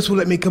 man, Vince would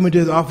let me come into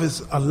his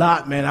office a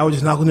lot, man. I would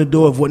just knock on the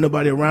door. If wasn't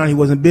nobody around, he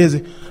wasn't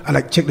busy. I'd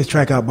like, check this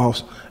track out,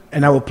 boss.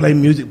 And I would play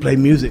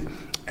music.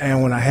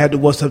 And when I had the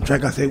What's Up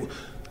track, I said,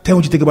 tell me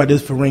what you think about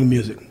this for ring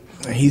music.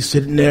 And he's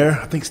sitting there.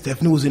 I think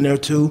Stephanie was in there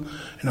too.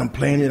 And I'm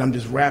playing it. I'm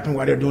just rapping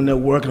while they're doing their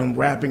work, and I'm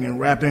rapping and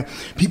rapping.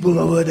 People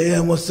over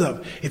there, what's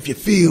up? If you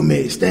feel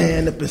me,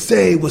 stand up and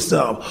say what's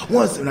up.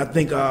 And I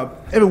think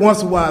every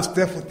once in a while,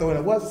 Steph would throw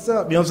in, what's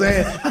up? You know what I'm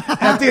saying? And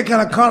I think it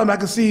kind of caught him. I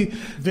could see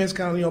Vince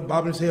kind of,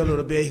 bobbing his head a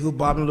little bit. He was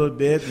bobbing a little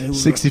bit. And he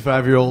was,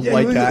 65-year-old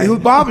white guy. He was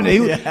bobbing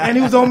it. And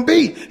he was on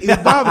beat. He was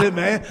bobbing it,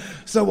 man.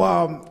 So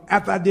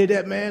after I did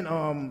that,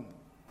 man,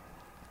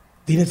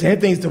 he didn't say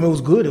anything to me. It was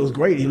good. It was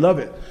great. He loved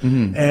it.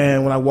 Mm-hmm.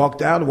 And when I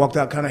walked out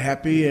kind of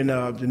happy. And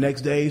the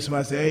next day,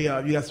 somebody said, hey,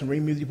 you got some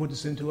ring music you put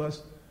this into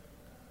us?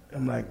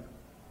 I'm like,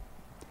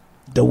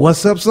 the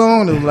What's Up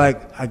song? It was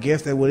like, I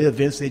guess that what it is.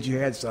 Vince said you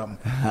had something.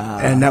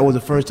 And that was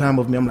the first time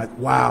of me. I'm like,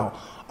 wow.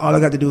 All I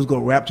got to do is go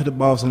rap to the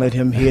boss and let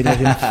him hear it, let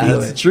him feel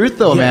it. That's the truth,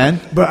 though, man.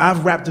 But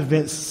I've rapped to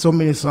Vince so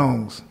many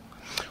songs.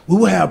 We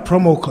would have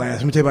promo class.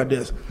 Let me tell you about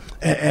this.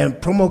 And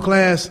promo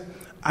class,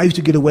 I used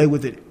to get away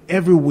with it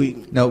every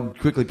week. Now,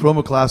 quickly,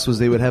 promo class was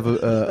they would have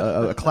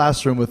a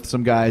classroom with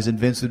some guys, and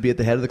Vince would be at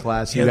the head of the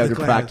class. You'd have to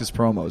practice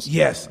promos.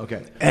 Yes.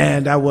 Okay.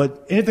 And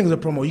anything is a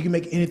promo. You can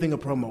make anything a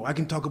promo. I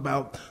can talk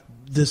about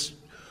this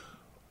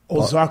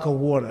Ozarka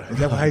water. Is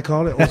that how you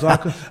call it?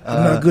 Ozarka?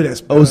 I'm not good at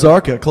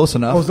Ozarka, close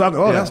enough. Ozarka.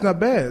 Oh, yeah. That's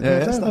not bad. Yeah,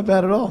 that's not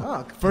bad at all.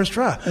 Oh, first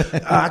try.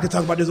 I can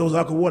talk about this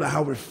Ozarka water,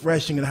 how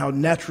refreshing and how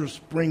natural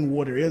spring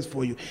water is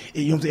for you.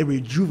 You know what I'm saying? It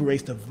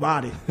rejuvenates the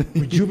body.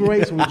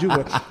 Rejuvenates or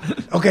rejuvenate?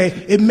 Okay,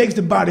 it makes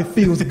the body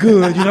feels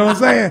good. You know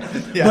what I'm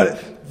saying? Yeah.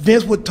 But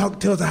Vince would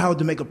tell us how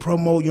to make a promo.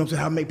 You know what I'm saying?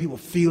 How to make people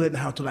feel it and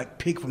how to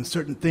pick from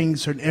certain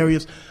things, certain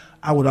areas.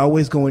 I would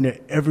always go in there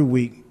every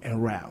week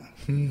and rap.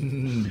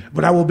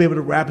 But I will be able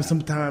to rap and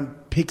sometimes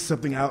pick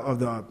something out of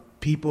the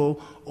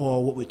people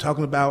or what we're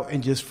talking about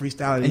and just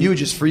freestyle it. And you would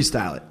just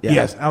freestyle it? Yeah.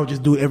 Yes, I would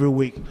just do it every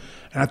week.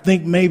 And I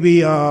think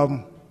maybe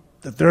the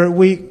third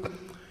week,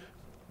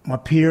 my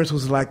peers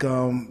was like,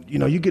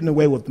 you're getting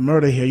away with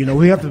murder here.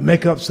 We have to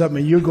make up something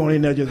and you're going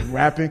in there just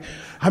rapping.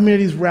 How many of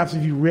these raps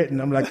have you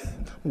written? I'm like,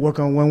 work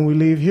on when we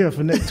leave here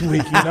for next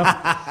week,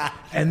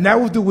 And that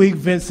was the week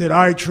Vince said,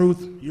 all right,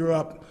 Truth, you're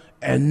up.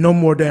 And no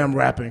more damn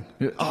rapping.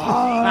 What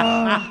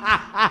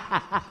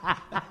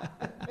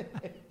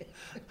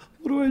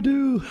do I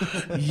do?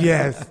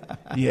 Yes.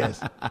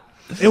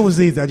 It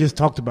was easy. I just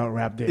talked about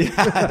rap there.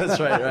 Yeah,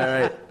 that's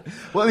right.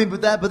 Well, I mean,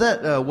 but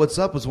that What's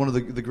Up was one of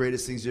the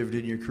greatest things you ever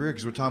did in your career,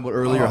 because we were talking about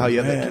earlier how you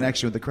have that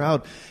connection with the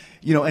crowd.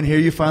 And here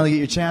you finally get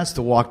your chance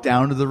to walk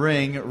down to the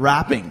ring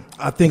rapping.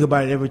 I think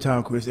about it every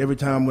time, Chris. Every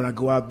time when I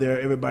go out there,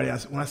 everybody,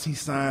 when I see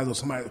signs or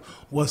somebody,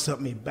 What's Up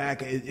me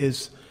back,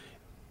 it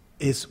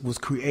was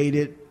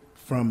created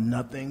from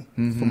nothing,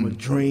 from a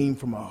dream,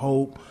 from a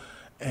hope,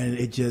 and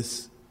it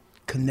just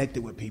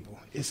connected with people.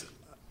 It's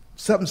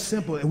something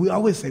simple, and we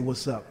always say,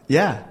 what's up?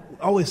 Yeah. We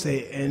always say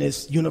it, and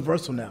it's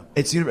universal now.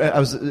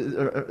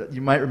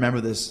 You might remember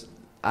this.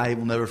 I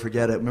will never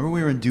forget it. Remember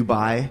we were in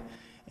Dubai,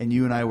 and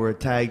you and I were a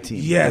tag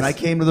team? Yes. And I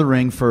came to the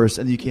ring first,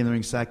 and you came to the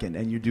ring second,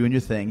 and you're doing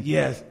your thing.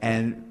 Yes.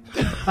 And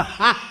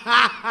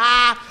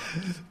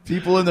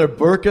people in their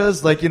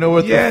burqas, with the full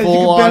on. Yeah, you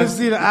can better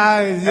see the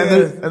eyes. Yeah.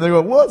 And they're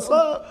going, what's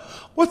up?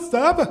 What's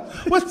up?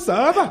 What's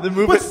up?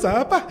 What's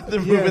up? They're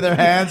moving their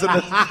hands, and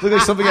it look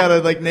like something out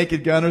of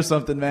Naked Gun or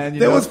something, man.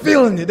 They was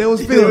feeling it. They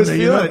was feeling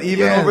it.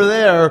 Even over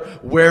there,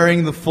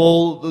 wearing the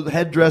full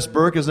headdress,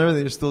 burqas, and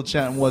everything, they're still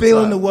chanting "What's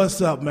feeling up?" the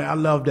 "What's up," man. I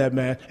love that,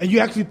 man. And you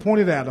actually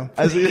pointed at him.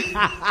 I see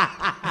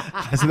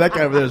that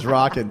guy over there is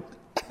rocking.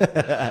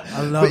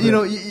 I love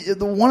it.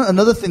 But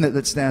another thing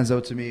that stands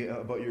out to me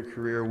about your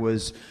career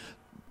was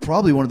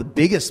probably one of the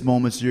biggest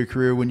moments of your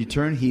career when you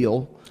turned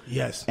heel.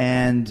 Yes.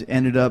 And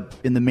ended up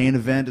in the main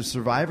event of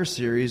Survivor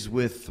Series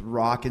with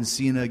Rock and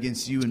Cena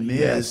against you and Miz.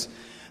 Yes.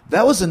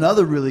 That was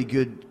another really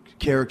good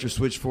character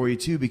switch for you,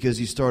 too, because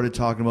you started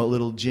talking about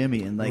Little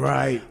Jimmy. And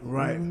Right.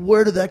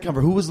 Where did that come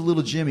from? Who was the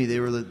Little Jimmy?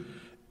 Little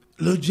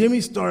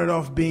Jimmy started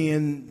off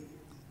being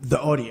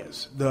the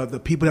audience, the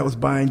people that was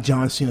buying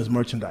John Cena's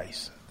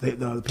merchandise.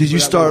 Did you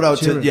start out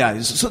to... Yeah.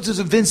 So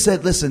Vince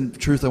said, listen,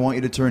 Truth, I want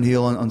you to turn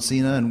heel on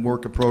Cena and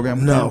work a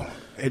program with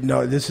him?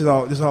 No. This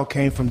all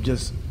came from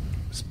just...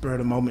 spur of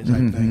the moment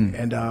type thing.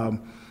 And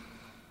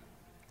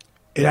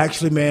it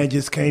actually, man,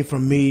 just came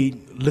from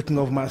me looking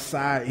over my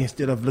side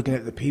instead of looking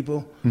at the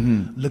people,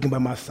 looking by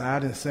my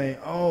side and saying,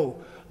 oh,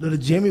 Little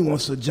Jimmy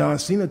wants a John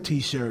Cena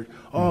t-shirt.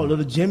 Oh,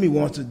 Little Jimmy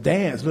wants to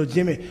dance. Little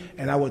Jimmy.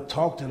 And I would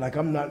talk to like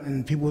I'm not,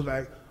 and people was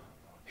like,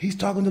 he's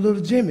talking to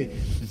Little Jimmy.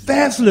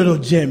 That's Little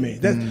Jimmy.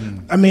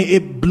 I mean,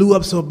 it blew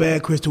up so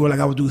bad, Chris, to where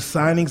I would do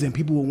signings and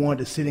people would want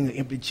to sit in an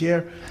empty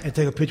chair and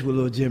take a picture with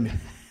Little Jimmy.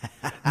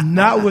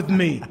 Not with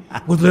me,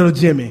 with Little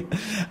Jimmy.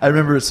 I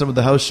remember some of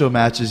the house show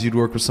matches you'd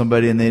work with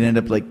somebody and they'd end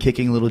up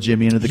kicking Little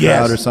Jimmy into the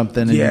crowd or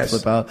something and you'd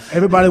flip out.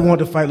 Everybody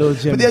wanted to fight Little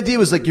Jimmy. But the idea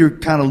was you're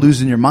kind of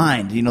losing your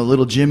mind.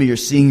 Little Jimmy, you're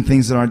seeing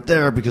things that aren't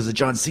there because of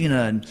John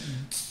Cena. And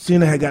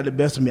Cena had got the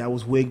best of me. I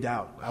was wigged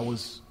out.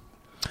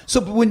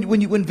 So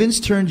when Vince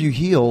turned you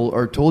heel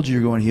or told you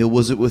you're going heel,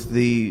 was it with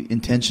the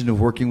intention of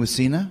working with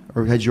Cena?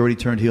 Or had you already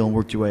turned heel and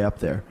worked your way up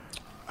there?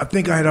 I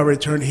think I had already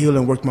turned heel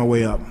and worked my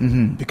way up.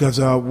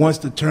 Because once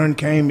the turn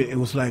came, it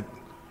was like,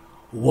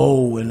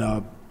 whoa.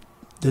 And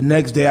the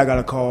next day I got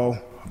a call.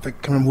 I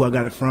can't remember who I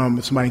got it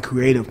from. Somebody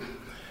creative,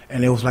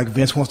 and it was like,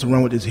 Vince wants to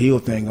run with this heel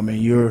thing. I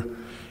mean,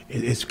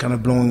 it's kind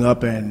of blowing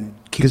up and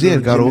because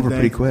it got over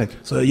pretty quick.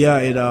 So yeah,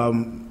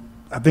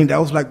 I think that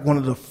was like one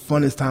of the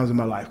funnest times in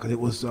my life because it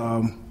was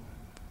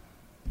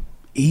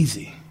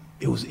easy.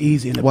 It was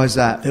easy. And why is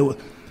that?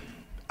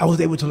 I was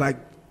able to like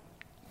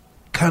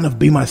kind of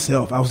be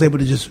myself. I was able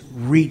to just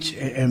reach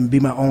and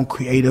be my own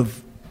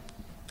creative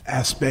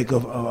aspect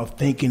of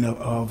thinking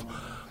of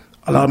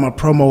a lot of my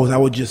promos I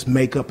would just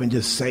make up and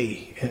just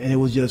say. And it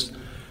was just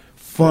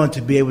fun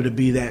to be able to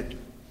be that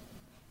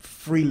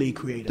freely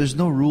creative. There's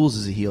no rules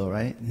as a heel,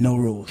 right? No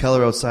rules.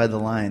 Color outside the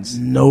lines.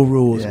 No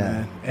rules,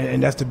 man.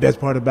 And that's the best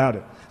part about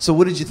it. So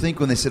what did you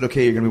think when they said,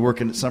 okay, you're going to be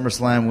working at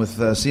SummerSlam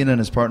with Cena and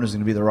his partner's going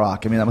to be The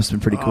Rock? I mean, that must have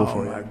been pretty cool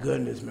for you. Oh, my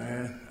goodness,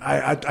 man.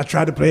 I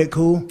tried to play it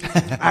cool.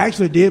 I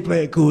actually did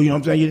play it cool, you know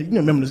what I'm saying? You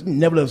remember, you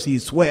never love to see you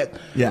sweat.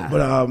 Yeah.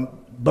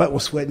 But butt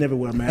was sweating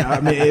everywhere, man. I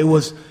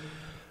mean,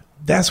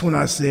 that's when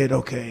I said,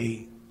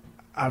 okay,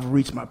 I've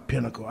reached my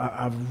pinnacle.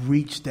 I've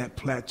reached that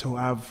plateau.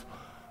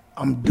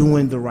 I'm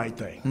doing the right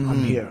thing. Mm-hmm.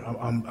 I'm here.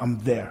 I'm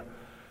there.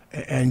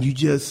 And you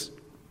just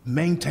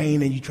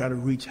maintain and you try to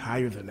reach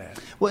higher than that.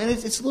 Well, and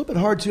it's a little bit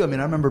hard, too. I mean,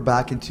 I remember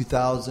back in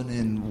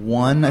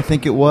 2001, I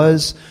think it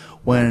was,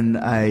 when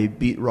I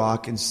beat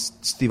Rock and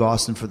Steve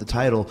Austin for the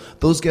title.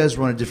 Those guys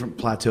were on a different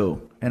plateau,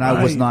 and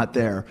I was not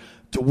there.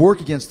 To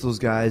work against those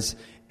guys,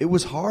 it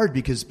was hard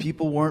because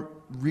people weren't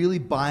really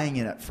buying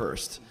it at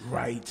first.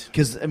 Right.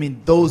 Because, I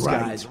mean, those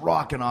guys,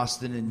 Rock and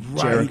Austin and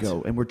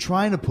Jericho, and we're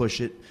trying to push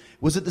it.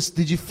 Was it this?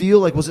 Did you feel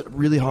like, was it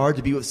really hard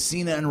to be with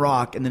Cena and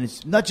Rock, and then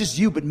it's not just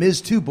you, but Miz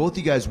too? Both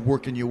you guys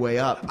working your way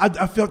up.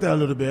 I felt that a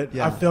little bit.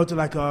 Yeah. I felt it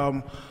like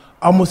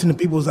almost in the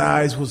people's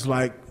eyes was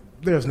like,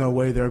 there's no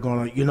way they're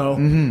gonna, you know.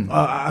 Mm-hmm.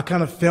 I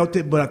kind of felt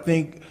it, but I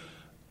think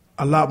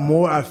a lot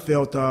more. I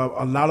felt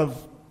a lot of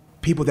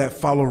people that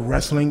follow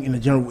wrestling in the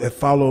general, that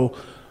follow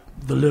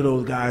the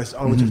little guys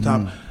all the way to the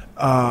top.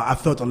 I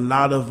felt a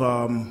lot of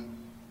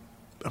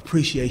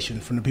appreciation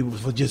from the people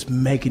for just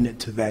making it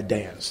to that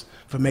dance.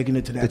 For making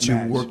it to that match.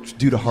 That you worked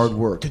due to hard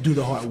work. To do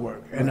the hard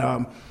work. And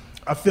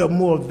I felt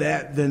more of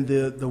that than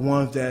the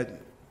ones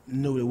that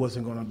knew it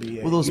wasn't going to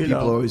be. Well, those people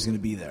are always going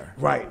to be there.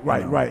 Right.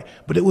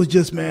 But it was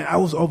just, man, I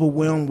was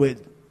overwhelmed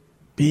with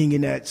being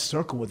in that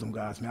circle with them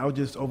guys, man. I was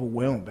just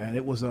overwhelmed, man.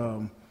 It was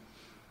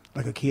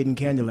like a kid in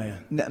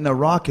Candyland. Now,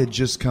 Rock had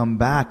just come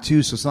back,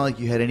 too, so it's not like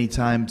you had any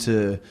time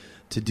to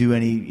do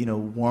any,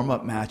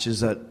 warm-up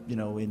matches at,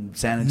 in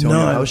San Antonio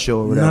house show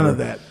or whatever. None of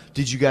that.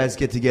 Did you guys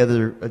get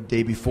together a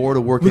day before to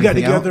work? We got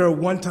together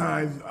one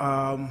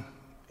time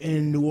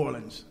in New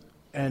Orleans,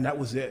 and that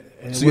was it.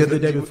 And so it was the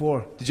day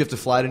before. Did you have to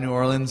fly to New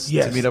Orleans to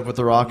Yes. meet up with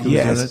The Rock?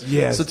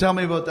 Yes. So tell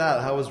me about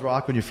that. How was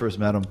Rock when you first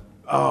met him?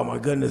 Oh, my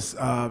goodness.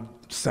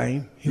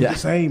 Same. He was the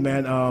same,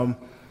 man. I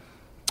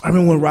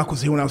remember when Rock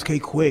was here when I was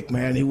K-Quick,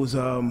 man. He was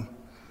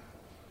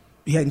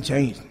he hadn't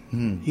changed.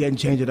 He hadn't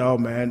changed at all,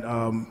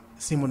 man.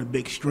 See him on the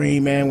big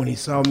screen, man. When he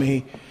saw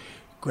me,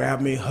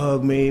 grabbed me,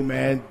 hugged me,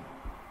 man.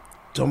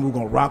 Told me we're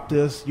going to rock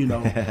this,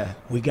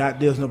 We got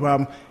this, no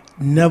problem.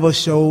 Never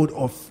showed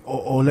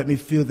or let me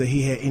feel that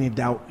he had any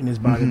doubt in his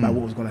body about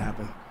what was going to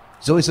happen.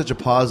 He's always such a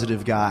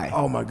positive guy.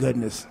 Oh, my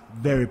goodness.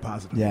 Very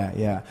positive.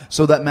 Yeah.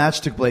 So that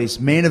match took place,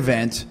 main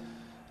event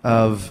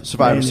of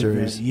Survivor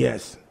Series.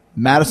 Yes.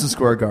 Madison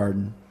Square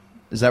Garden.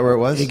 Is that where it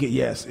was?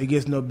 Yes. It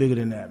gets no bigger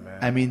than that, man.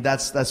 I mean,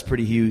 that's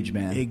pretty huge,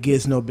 man. It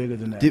gets no bigger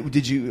than that.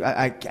 Did you?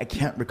 I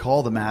can't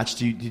recall the match.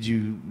 Did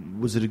you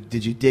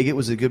dig it?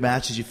 Was it a good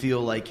match? Did you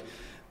feel like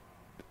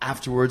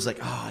afterwards, like,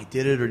 oh, I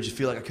did it, or did you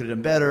feel like I could have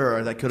done better,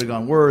 or that could have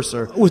gone worse,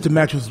 or? The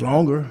match was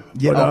longer.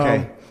 Yeah. But,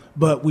 okay.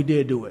 But we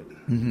did do it.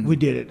 We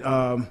did it.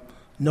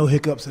 No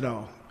hiccups at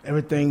all.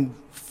 Everything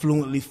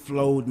fluently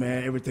flowed,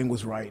 man. Everything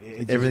was right.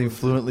 Everything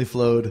fluently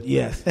flowed.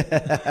 Yes.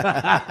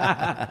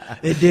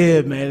 It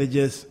did, man.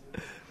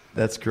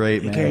 That's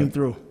great, man. It came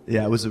through.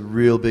 Yeah, it was a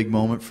real big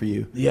moment for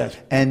you. Yes.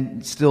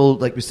 And still,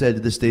 like we said,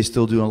 to this day,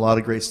 still doing a lot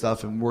of great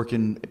stuff and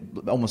working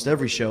almost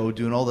every show,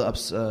 doing all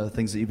the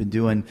things that you've been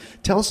doing.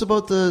 Tell us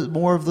about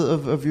more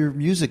of your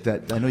music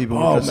that I know you've been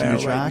working on some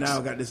new tracks. Right now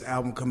I got this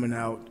album coming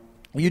out.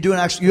 You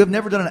have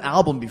never done an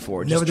album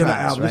before. Never just done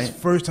tracks, an album. Right? This is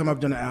the first time I've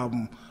done an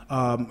album.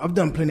 I've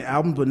done plenty of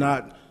albums, but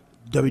not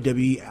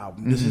WWE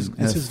album. This is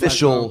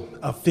official. Like,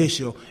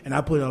 official, and I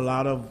put a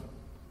lot of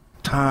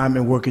time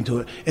and work into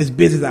it. As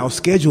busy as our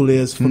schedule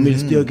is for me to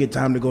still get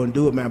time to go and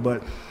do it, man.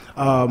 But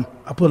I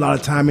put a lot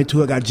of time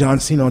into it. I got John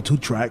Cena on 2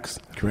 tracks.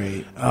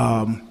 Great.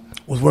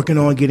 Was working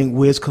on getting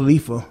Wiz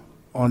Khalifa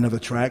on another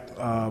track.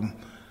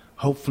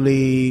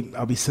 Hopefully,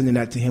 I'll be sending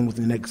that to him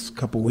within the next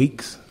couple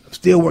weeks.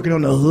 Still working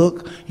on the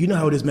hook. You know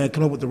how it is, man.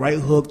 Come up with the right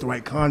hook, the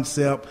right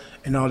concept,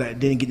 and all that.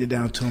 Then get it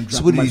down to him.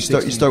 So what do you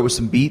start? You start with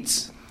some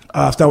beats?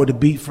 I start with the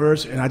beat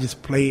first, and I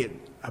just play it.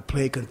 I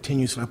play it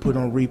continuously. I put it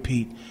on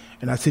repeat,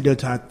 and I sit there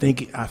till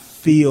I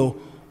feel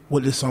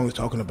what this song is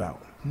talking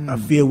about. I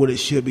feel what it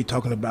should be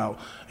talking about,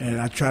 and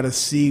I try to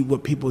see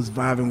what people's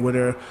vibing,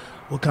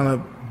 what kind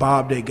of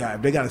bob they got.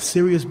 If they got a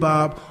serious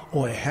bob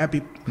or a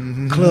happy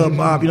club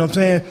bob, you know what I'm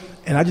saying?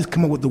 And I just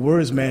come up with the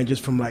words, man,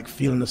 just from like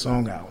feeling the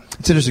song out.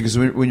 It's interesting because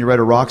when you write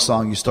a rock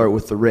song, you start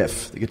with the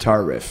riff, the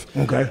guitar riff.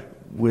 Okay.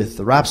 With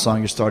the rap song,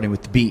 you're starting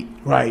with the beat.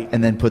 Right.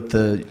 And then put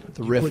the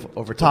riff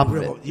over top of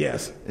it.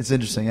 Yes. It's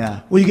interesting,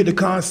 yeah. Well, you get the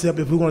concept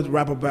if we're going to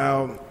rap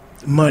about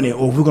money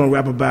or if we're going to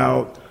rap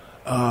about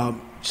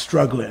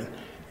struggling.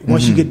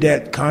 Once you get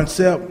that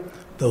concept,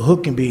 the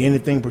hook can be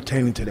anything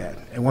pertaining to that.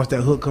 And once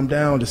that hook come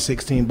down, the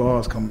 16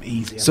 bars come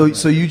easy. So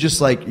you just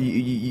like,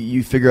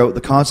 you figure out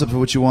the concept of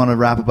what you want to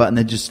rap about and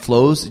then just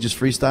flows, it just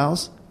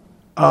freestyles?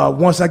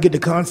 Once I get the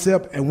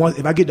concept and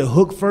if I get the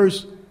hook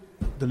first,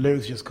 the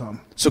lyrics just come.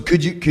 So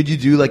could you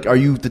do like, are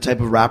you the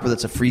type of rapper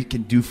that's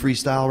can do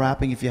freestyle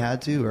rapping if you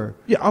had to, or?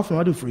 Yeah, often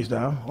I do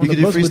freestyle. You can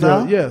do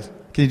freestyle? Yes.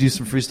 Can you do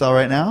some freestyle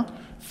right now?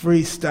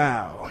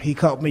 Freestyle. He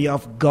caught me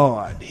off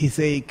guard. He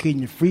said, "Can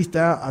you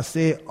freestyle?" I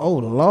said, "Oh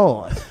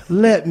Lord,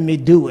 let me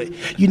do it."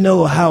 You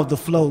know how the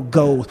flow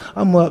goes.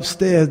 I'm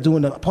upstairs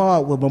doing a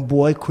part with my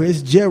boy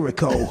Chris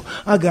Jericho.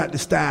 I got the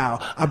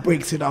style. I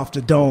breaks it off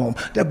the dome.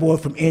 That boy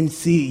from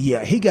NC,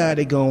 yeah, he got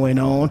it going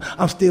on.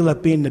 I'm still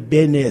up in the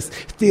business,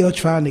 still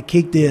trying to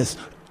kick this.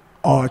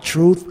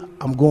 R-Truth,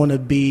 I'm going to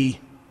be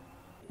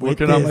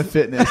working on my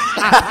fitness.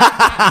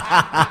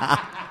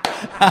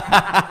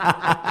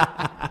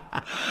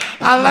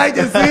 I like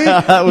to see.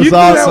 That was you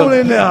awesome. That one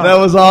in there. That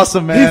was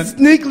awesome, man. He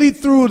sneakily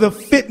threw the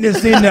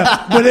fitness in there,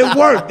 but it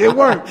worked. It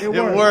worked.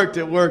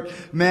 It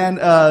worked. Man,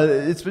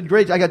 it's been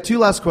great. I got two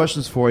last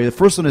questions for you. The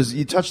first one is,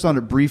 you touched on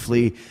it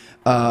briefly.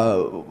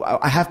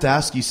 I have to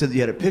ask, you said that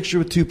you had a picture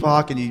with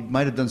Tupac and you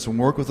might have done some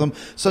work with him.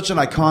 Such an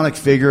iconic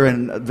figure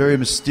and very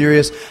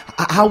mysterious.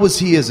 How was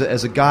he as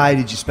a guy?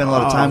 Did you spend a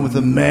lot of time with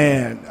him?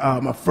 Man,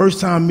 my first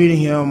time meeting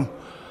him,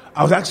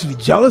 I was actually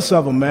jealous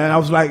of him, man. I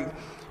was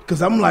like,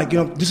 because I'm like,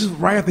 you know, this is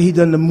right after he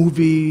done the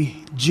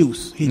movie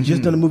Juice. He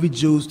just done the movie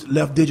Juice,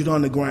 left Digital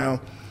Underground.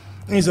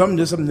 And so I'm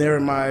there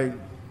in my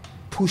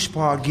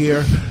push-par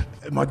gear,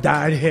 my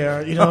dyed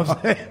hair, you know what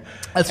I'm saying?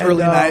 That's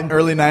early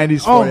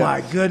 90s for Oh, you.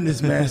 my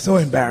goodness, man. So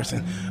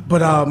embarrassing.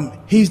 But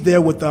he's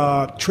there with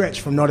Tretch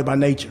from Naughty by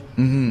Nature.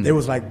 They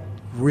was like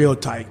real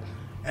tight.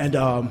 And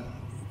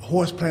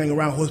horse playing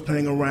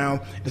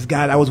around. This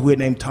guy that I was with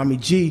named Tommy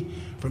G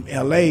from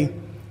L.A.,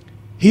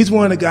 he's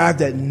one of the guys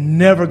that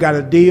never got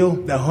a deal,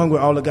 that hung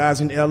with all the guys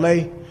in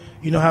L.A.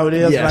 You know how it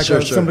is? Yeah, like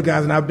sure. some of the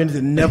guys that I've been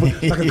to never,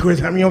 like a Chris,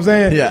 you know what I'm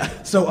saying?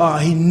 Yeah. So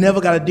he never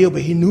got a deal,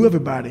 but he knew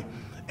everybody.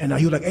 And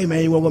he was like, "Hey,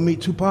 man, you want to go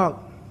meet Tupac?"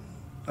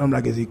 I'm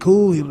like, "Is he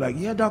cool?" He was like,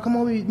 "Yeah, dog, come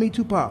on, meet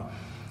Tupac."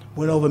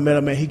 Went over, met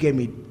him, man. He gave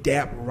me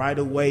dap right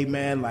away,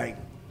 man, like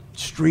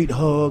street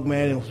hug,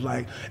 man. It was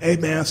like, "Hey,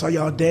 man, I saw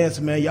y'all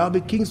dancing, man. Y'all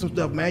been kicking some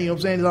stuff, man. You know what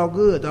I'm saying? It's all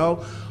good,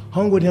 dog."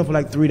 Hung with him for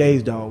like 3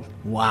 days, dog.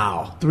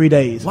 Wow. 3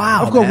 days.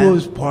 Wow, Of course, man. we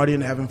was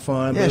partying, having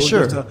fun. Yeah, but it was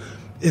sure.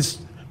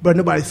 but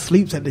nobody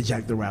sleeps at the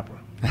Jack the Rapper.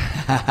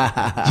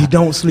 You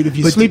don't sleep. If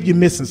you sleep, you're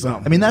missing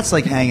something. I mean, that's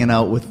like hanging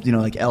out with,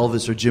 like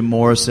Elvis or Jim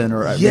Morrison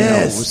or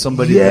Yes, with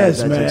somebody yes,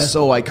 that's man. like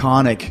so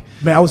iconic.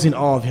 Man, I was in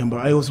awe of him,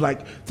 bro. It was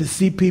like to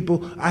see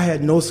people. I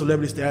had no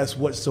celebrity status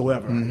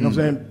whatsoever. You know what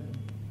I'm saying?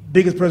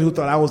 Biggest person who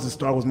thought I was the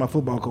star was my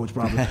football coach,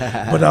 probably.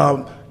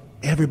 But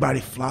everybody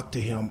flocked to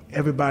him.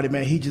 Everybody,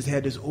 man, he just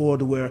had this aura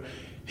to where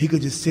he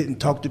could just sit and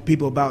talk to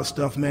people about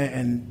stuff, man,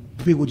 and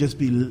people would just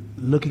be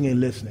looking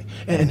and listening.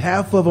 And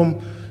half of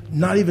them,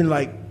 not even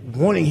like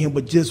wanting him,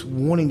 but just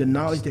wanting the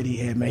knowledge that he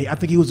had, man. I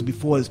think he was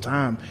before his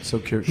time. So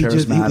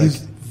charismatic. He's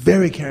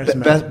very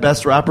charismatic.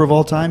 Best rapper of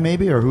all time,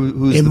 maybe? Or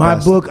who's in the my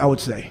best? book, I would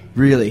say.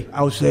 Really?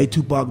 I would say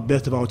Tupac,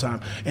 best of all time.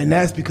 And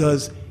that's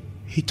because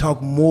he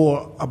talked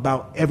more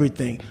about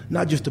everything,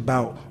 not just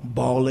about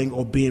balling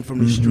or being from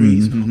the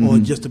streets or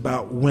just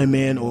about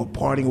women or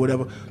partying or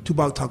whatever.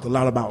 Tupac talked a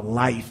lot about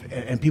life,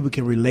 and people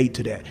can relate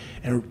to that.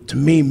 And to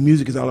me,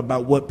 music is all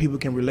about what people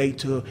can relate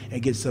to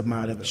and get something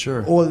out of it.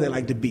 Sure. Or they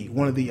like to be,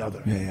 one or the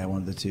other. Yeah,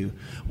 one of the two.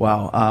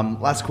 Wow.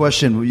 Last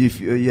question. If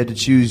you had to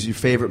choose your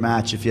favorite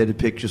match, if you had to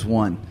pick just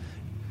one,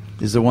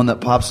 is there one that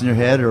pops in your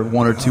head or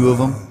one or two of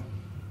them?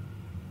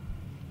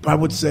 I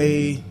would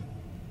say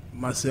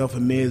myself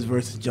and Miz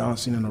versus John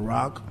Cena and The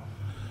Rock.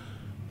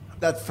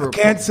 That's for. I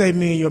can't say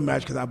me and your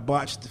match because I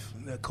botched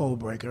the Code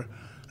Breaker.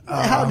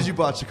 How did you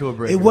botch the Code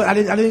Breaker? I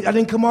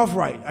didn't come off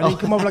right. I didn't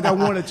come off like I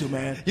wanted to,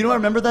 man. You know, I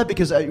remember that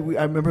because I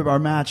remember our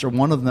match, or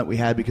one of them that we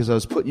had, because I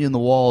was putting you in the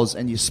walls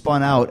and you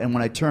spun out, and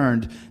when I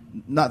turned,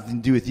 nothing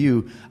to do with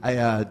you,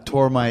 I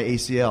tore my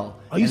ACL.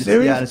 Are you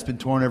serious? Yeah, and it's been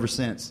torn ever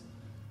since.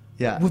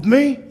 Yeah. With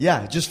me?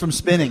 Yeah, just from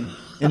spinning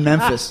in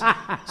Memphis.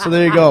 So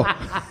there you go.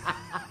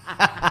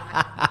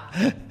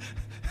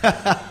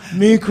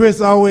 Me and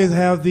Chris always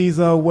have these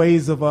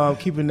ways of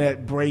keeping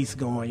that brace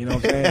going, you know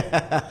what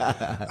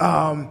I'm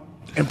saying?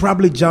 And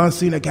probably John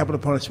Cena, Capital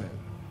Punishment.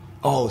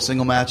 Oh,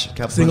 single match?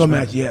 Single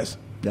match, yes.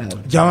 Yeah.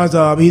 John's,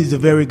 he's a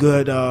very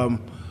good leader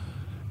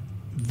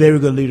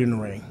in the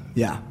ring.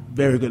 Yeah.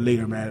 Very good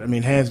leader, man. I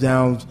mean, hands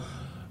down,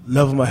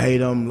 love him or hate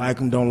him, like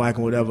him, don't like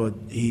him, whatever.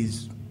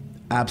 He's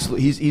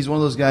absolutely. He's one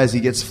of those guys. He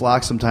gets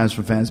flack sometimes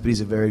from fans, but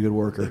he's a very good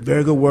worker.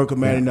 Very good worker,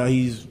 man. And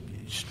he's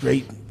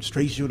straight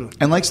shooter.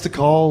 And likes to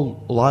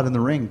call a lot in the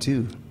ring,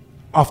 too.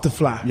 Off the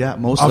fly. Yeah,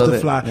 most off of the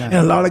it. fly. Yeah. And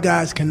a lot of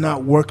guys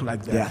cannot work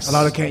like that. Yes. A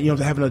lot of can't,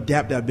 they have to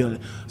adapt that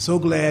ability. So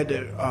glad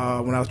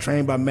that when I was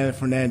trained by Manny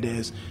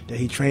Fernandez, that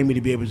he trained me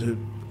to be able to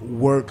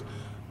work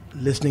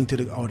listening to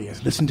the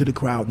audience, listen to the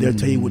crowd. They'll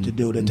tell you what to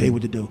do. They'll tell you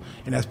what to do.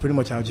 And that's pretty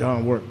much how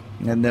John worked.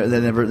 And they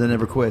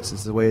never quits.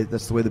 That's the way the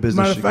business.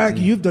 Matter of should fact,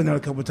 continue. you've done that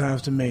a couple of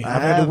times to me. I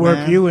I've had have, to work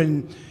man. you,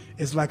 and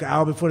it's like an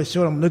hour before the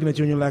show. I'm looking at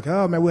you, and you're like,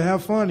 "Oh man, we'll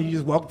have fun." And you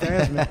just walk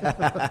past me.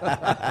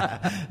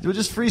 We'll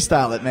just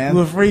freestyle it, man.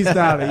 We'll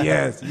freestyle it.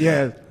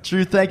 Yes.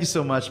 Truth, thank you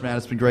so much, man.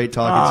 It's been great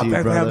talking to you,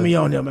 Thanks brother. for having me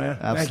on there, man.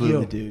 Absolutely,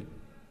 Thank you. dude.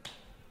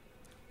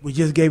 We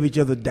just gave each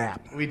other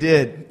dap We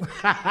did.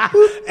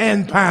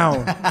 and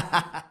pound.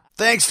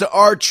 Thanks to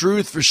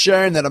R-Truth for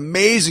sharing that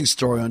amazing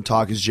story on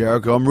Talk is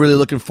Jericho. I'm really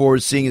looking forward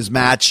to seeing his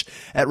match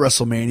at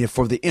WrestleMania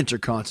for the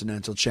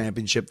Intercontinental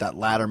Championship, that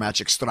ladder match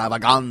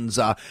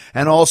extravaganza.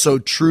 And also,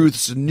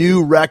 Truth's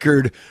new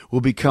record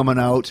will be coming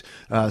out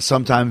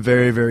sometime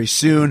very, very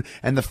soon.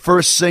 And the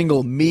first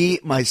single, Me,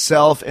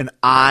 Myself, and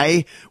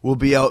I, will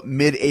be out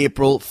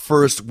mid-April,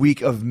 first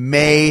week of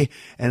May,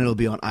 and it'll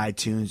be on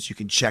iTunes. You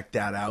can check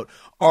that out.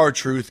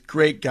 R-Truth,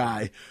 great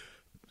guy.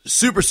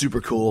 Super,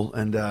 super cool,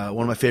 and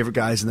one of my favorite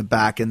guys in the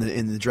back in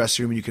the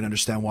dressing room, and you can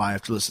understand why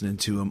after listening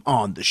to him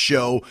on the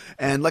show.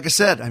 And like I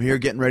said, I'm here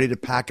getting ready to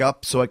pack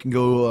up so I can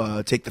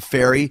go take the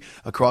ferry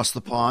across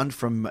the pond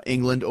from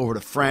England over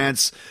to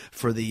France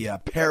for the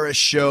Paris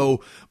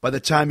show. By the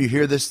time you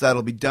hear this,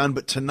 that'll be done,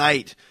 but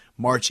tonight,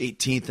 March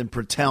 18th in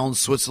Pratteln,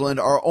 Switzerland,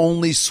 our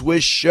only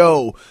Swiss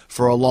show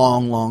for a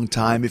long, long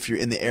time. If you're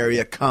in the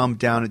area, come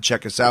down and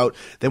check us out.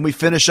 Then we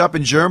finish up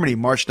in Germany,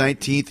 March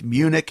 19th,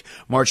 Munich,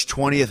 March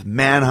 20th,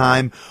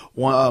 Mannheim,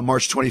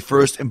 March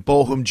 21st in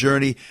Bochum,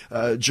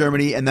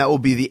 Germany, and that will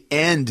be the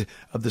end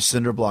of the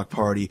Cinderblock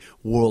Party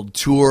World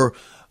Tour.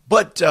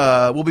 But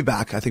we'll be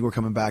back. I think we're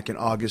coming back in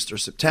August or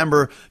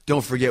September.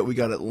 Don't forget, we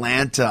got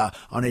Atlanta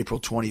on April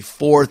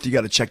 24th. You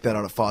got to check that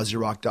out at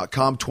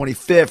FozzyRock.com.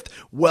 25th,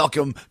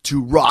 welcome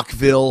to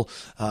Rockville.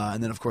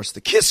 And then, of course, the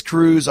Kiss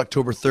Cruise,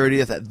 October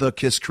 30th at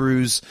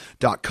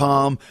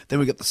thekisscruise.com. Then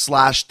we got the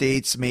Slash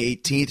dates, May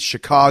 18th,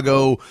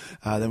 Chicago.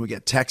 Then we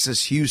got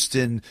Texas,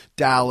 Houston,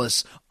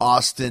 Dallas,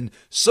 Austin.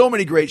 So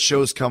many great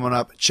shows coming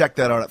up. Check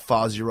that out at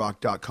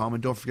FozzyRock.com.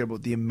 And don't forget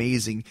about the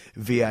amazing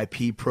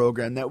VIP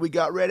program that we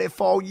got ready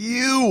for you.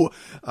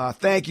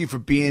 Thank you for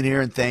being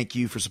here, and thank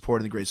you for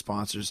supporting the great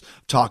sponsors.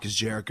 Talk is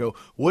Jericho.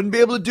 Wouldn't be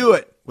able to do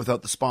it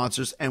without the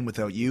sponsors and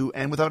without you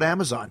and without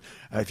Amazon.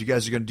 If you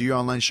guys are going to do your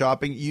online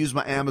shopping, use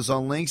my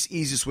Amazon links.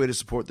 Easiest way to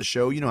support the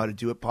show. You know how to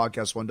do it.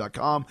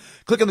 Podcast1.com.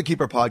 Click on the Keep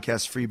Our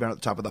Podcast Free banner at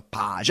the top of the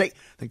page.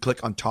 Then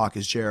click on Talk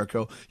is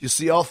Jericho. You'll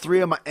see all three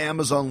of my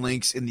Amazon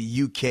links in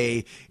the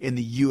UK, in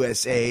the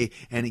USA,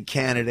 and in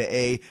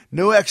Canada.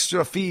 No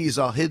extra fees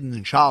or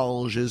hidden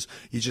charges.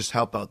 You just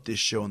help out this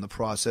show in the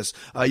process.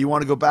 You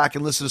want to go back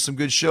and listen to some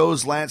good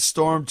shows. Lance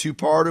Storm,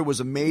 two-parter, was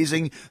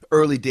amazing.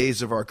 Early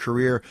days of our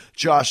career.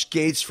 Josh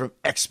Gates from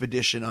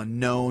Expedition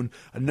Unknown,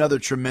 another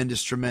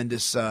tremendous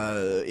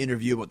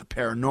interview about the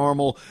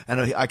paranormal,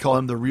 and I call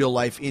him the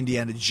real-life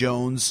Indiana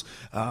Jones,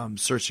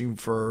 searching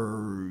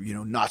for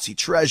Nazi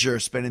treasure,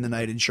 spending the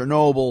night in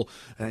Chernobyl,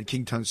 and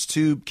King Tut's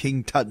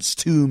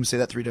tomb, say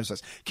that 3 times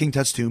fast, King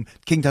Tut's tomb,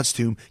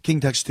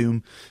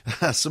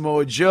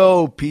 Samoa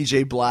Joe,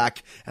 PJ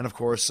Black, and of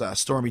course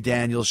Stormy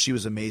Daniels. She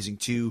was amazing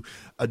too.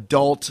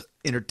 Adult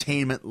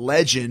entertainment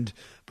legend,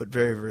 but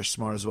very, very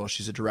smart as well.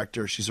 She's a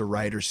director. She's a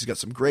writer. She's got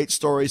some great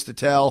stories to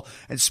tell.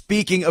 And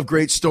speaking of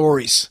great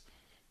stories,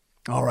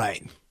 all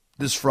right,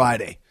 this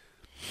Friday,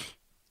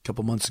 a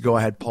couple months ago,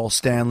 I had Paul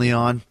Stanley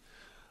on.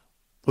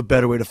 What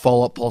better way to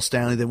follow up Paul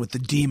Stanley than with the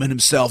demon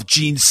himself,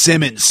 Gene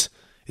Simmons,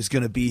 is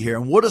going to be here.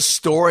 And what a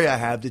story I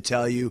have to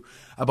tell you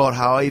about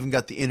how I even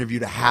got the interview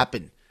to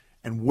happen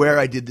and where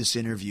I did this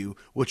interview,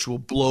 which will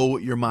blow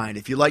your mind.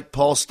 If you like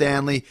Paul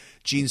Stanley,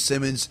 Gene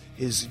Simmons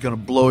is going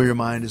to blow your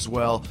mind as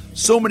well.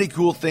 So many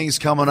cool things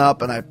coming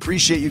up, and I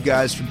appreciate you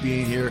guys for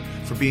being here.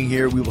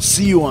 We will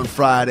see you on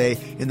Friday.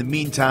 In the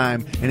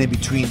meantime and in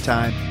between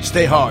time,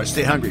 stay hard,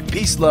 stay hungry.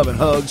 Peace, love, and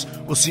hugs.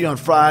 We'll see you on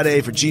Friday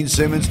for Gene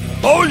Simmons.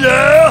 Oh,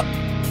 yeah!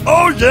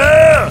 Oh,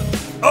 yeah!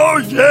 Oh,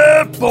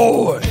 yeah,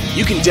 boy!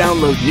 You can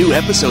download new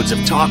episodes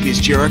of Talk is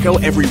Jericho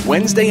every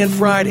Wednesday and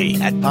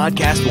Friday at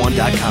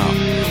PodcastOne.com.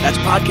 That's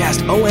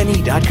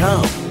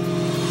PodcastOne.com.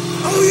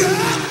 Oh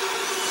yeah!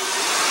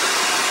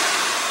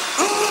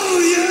 Oh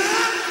yeah!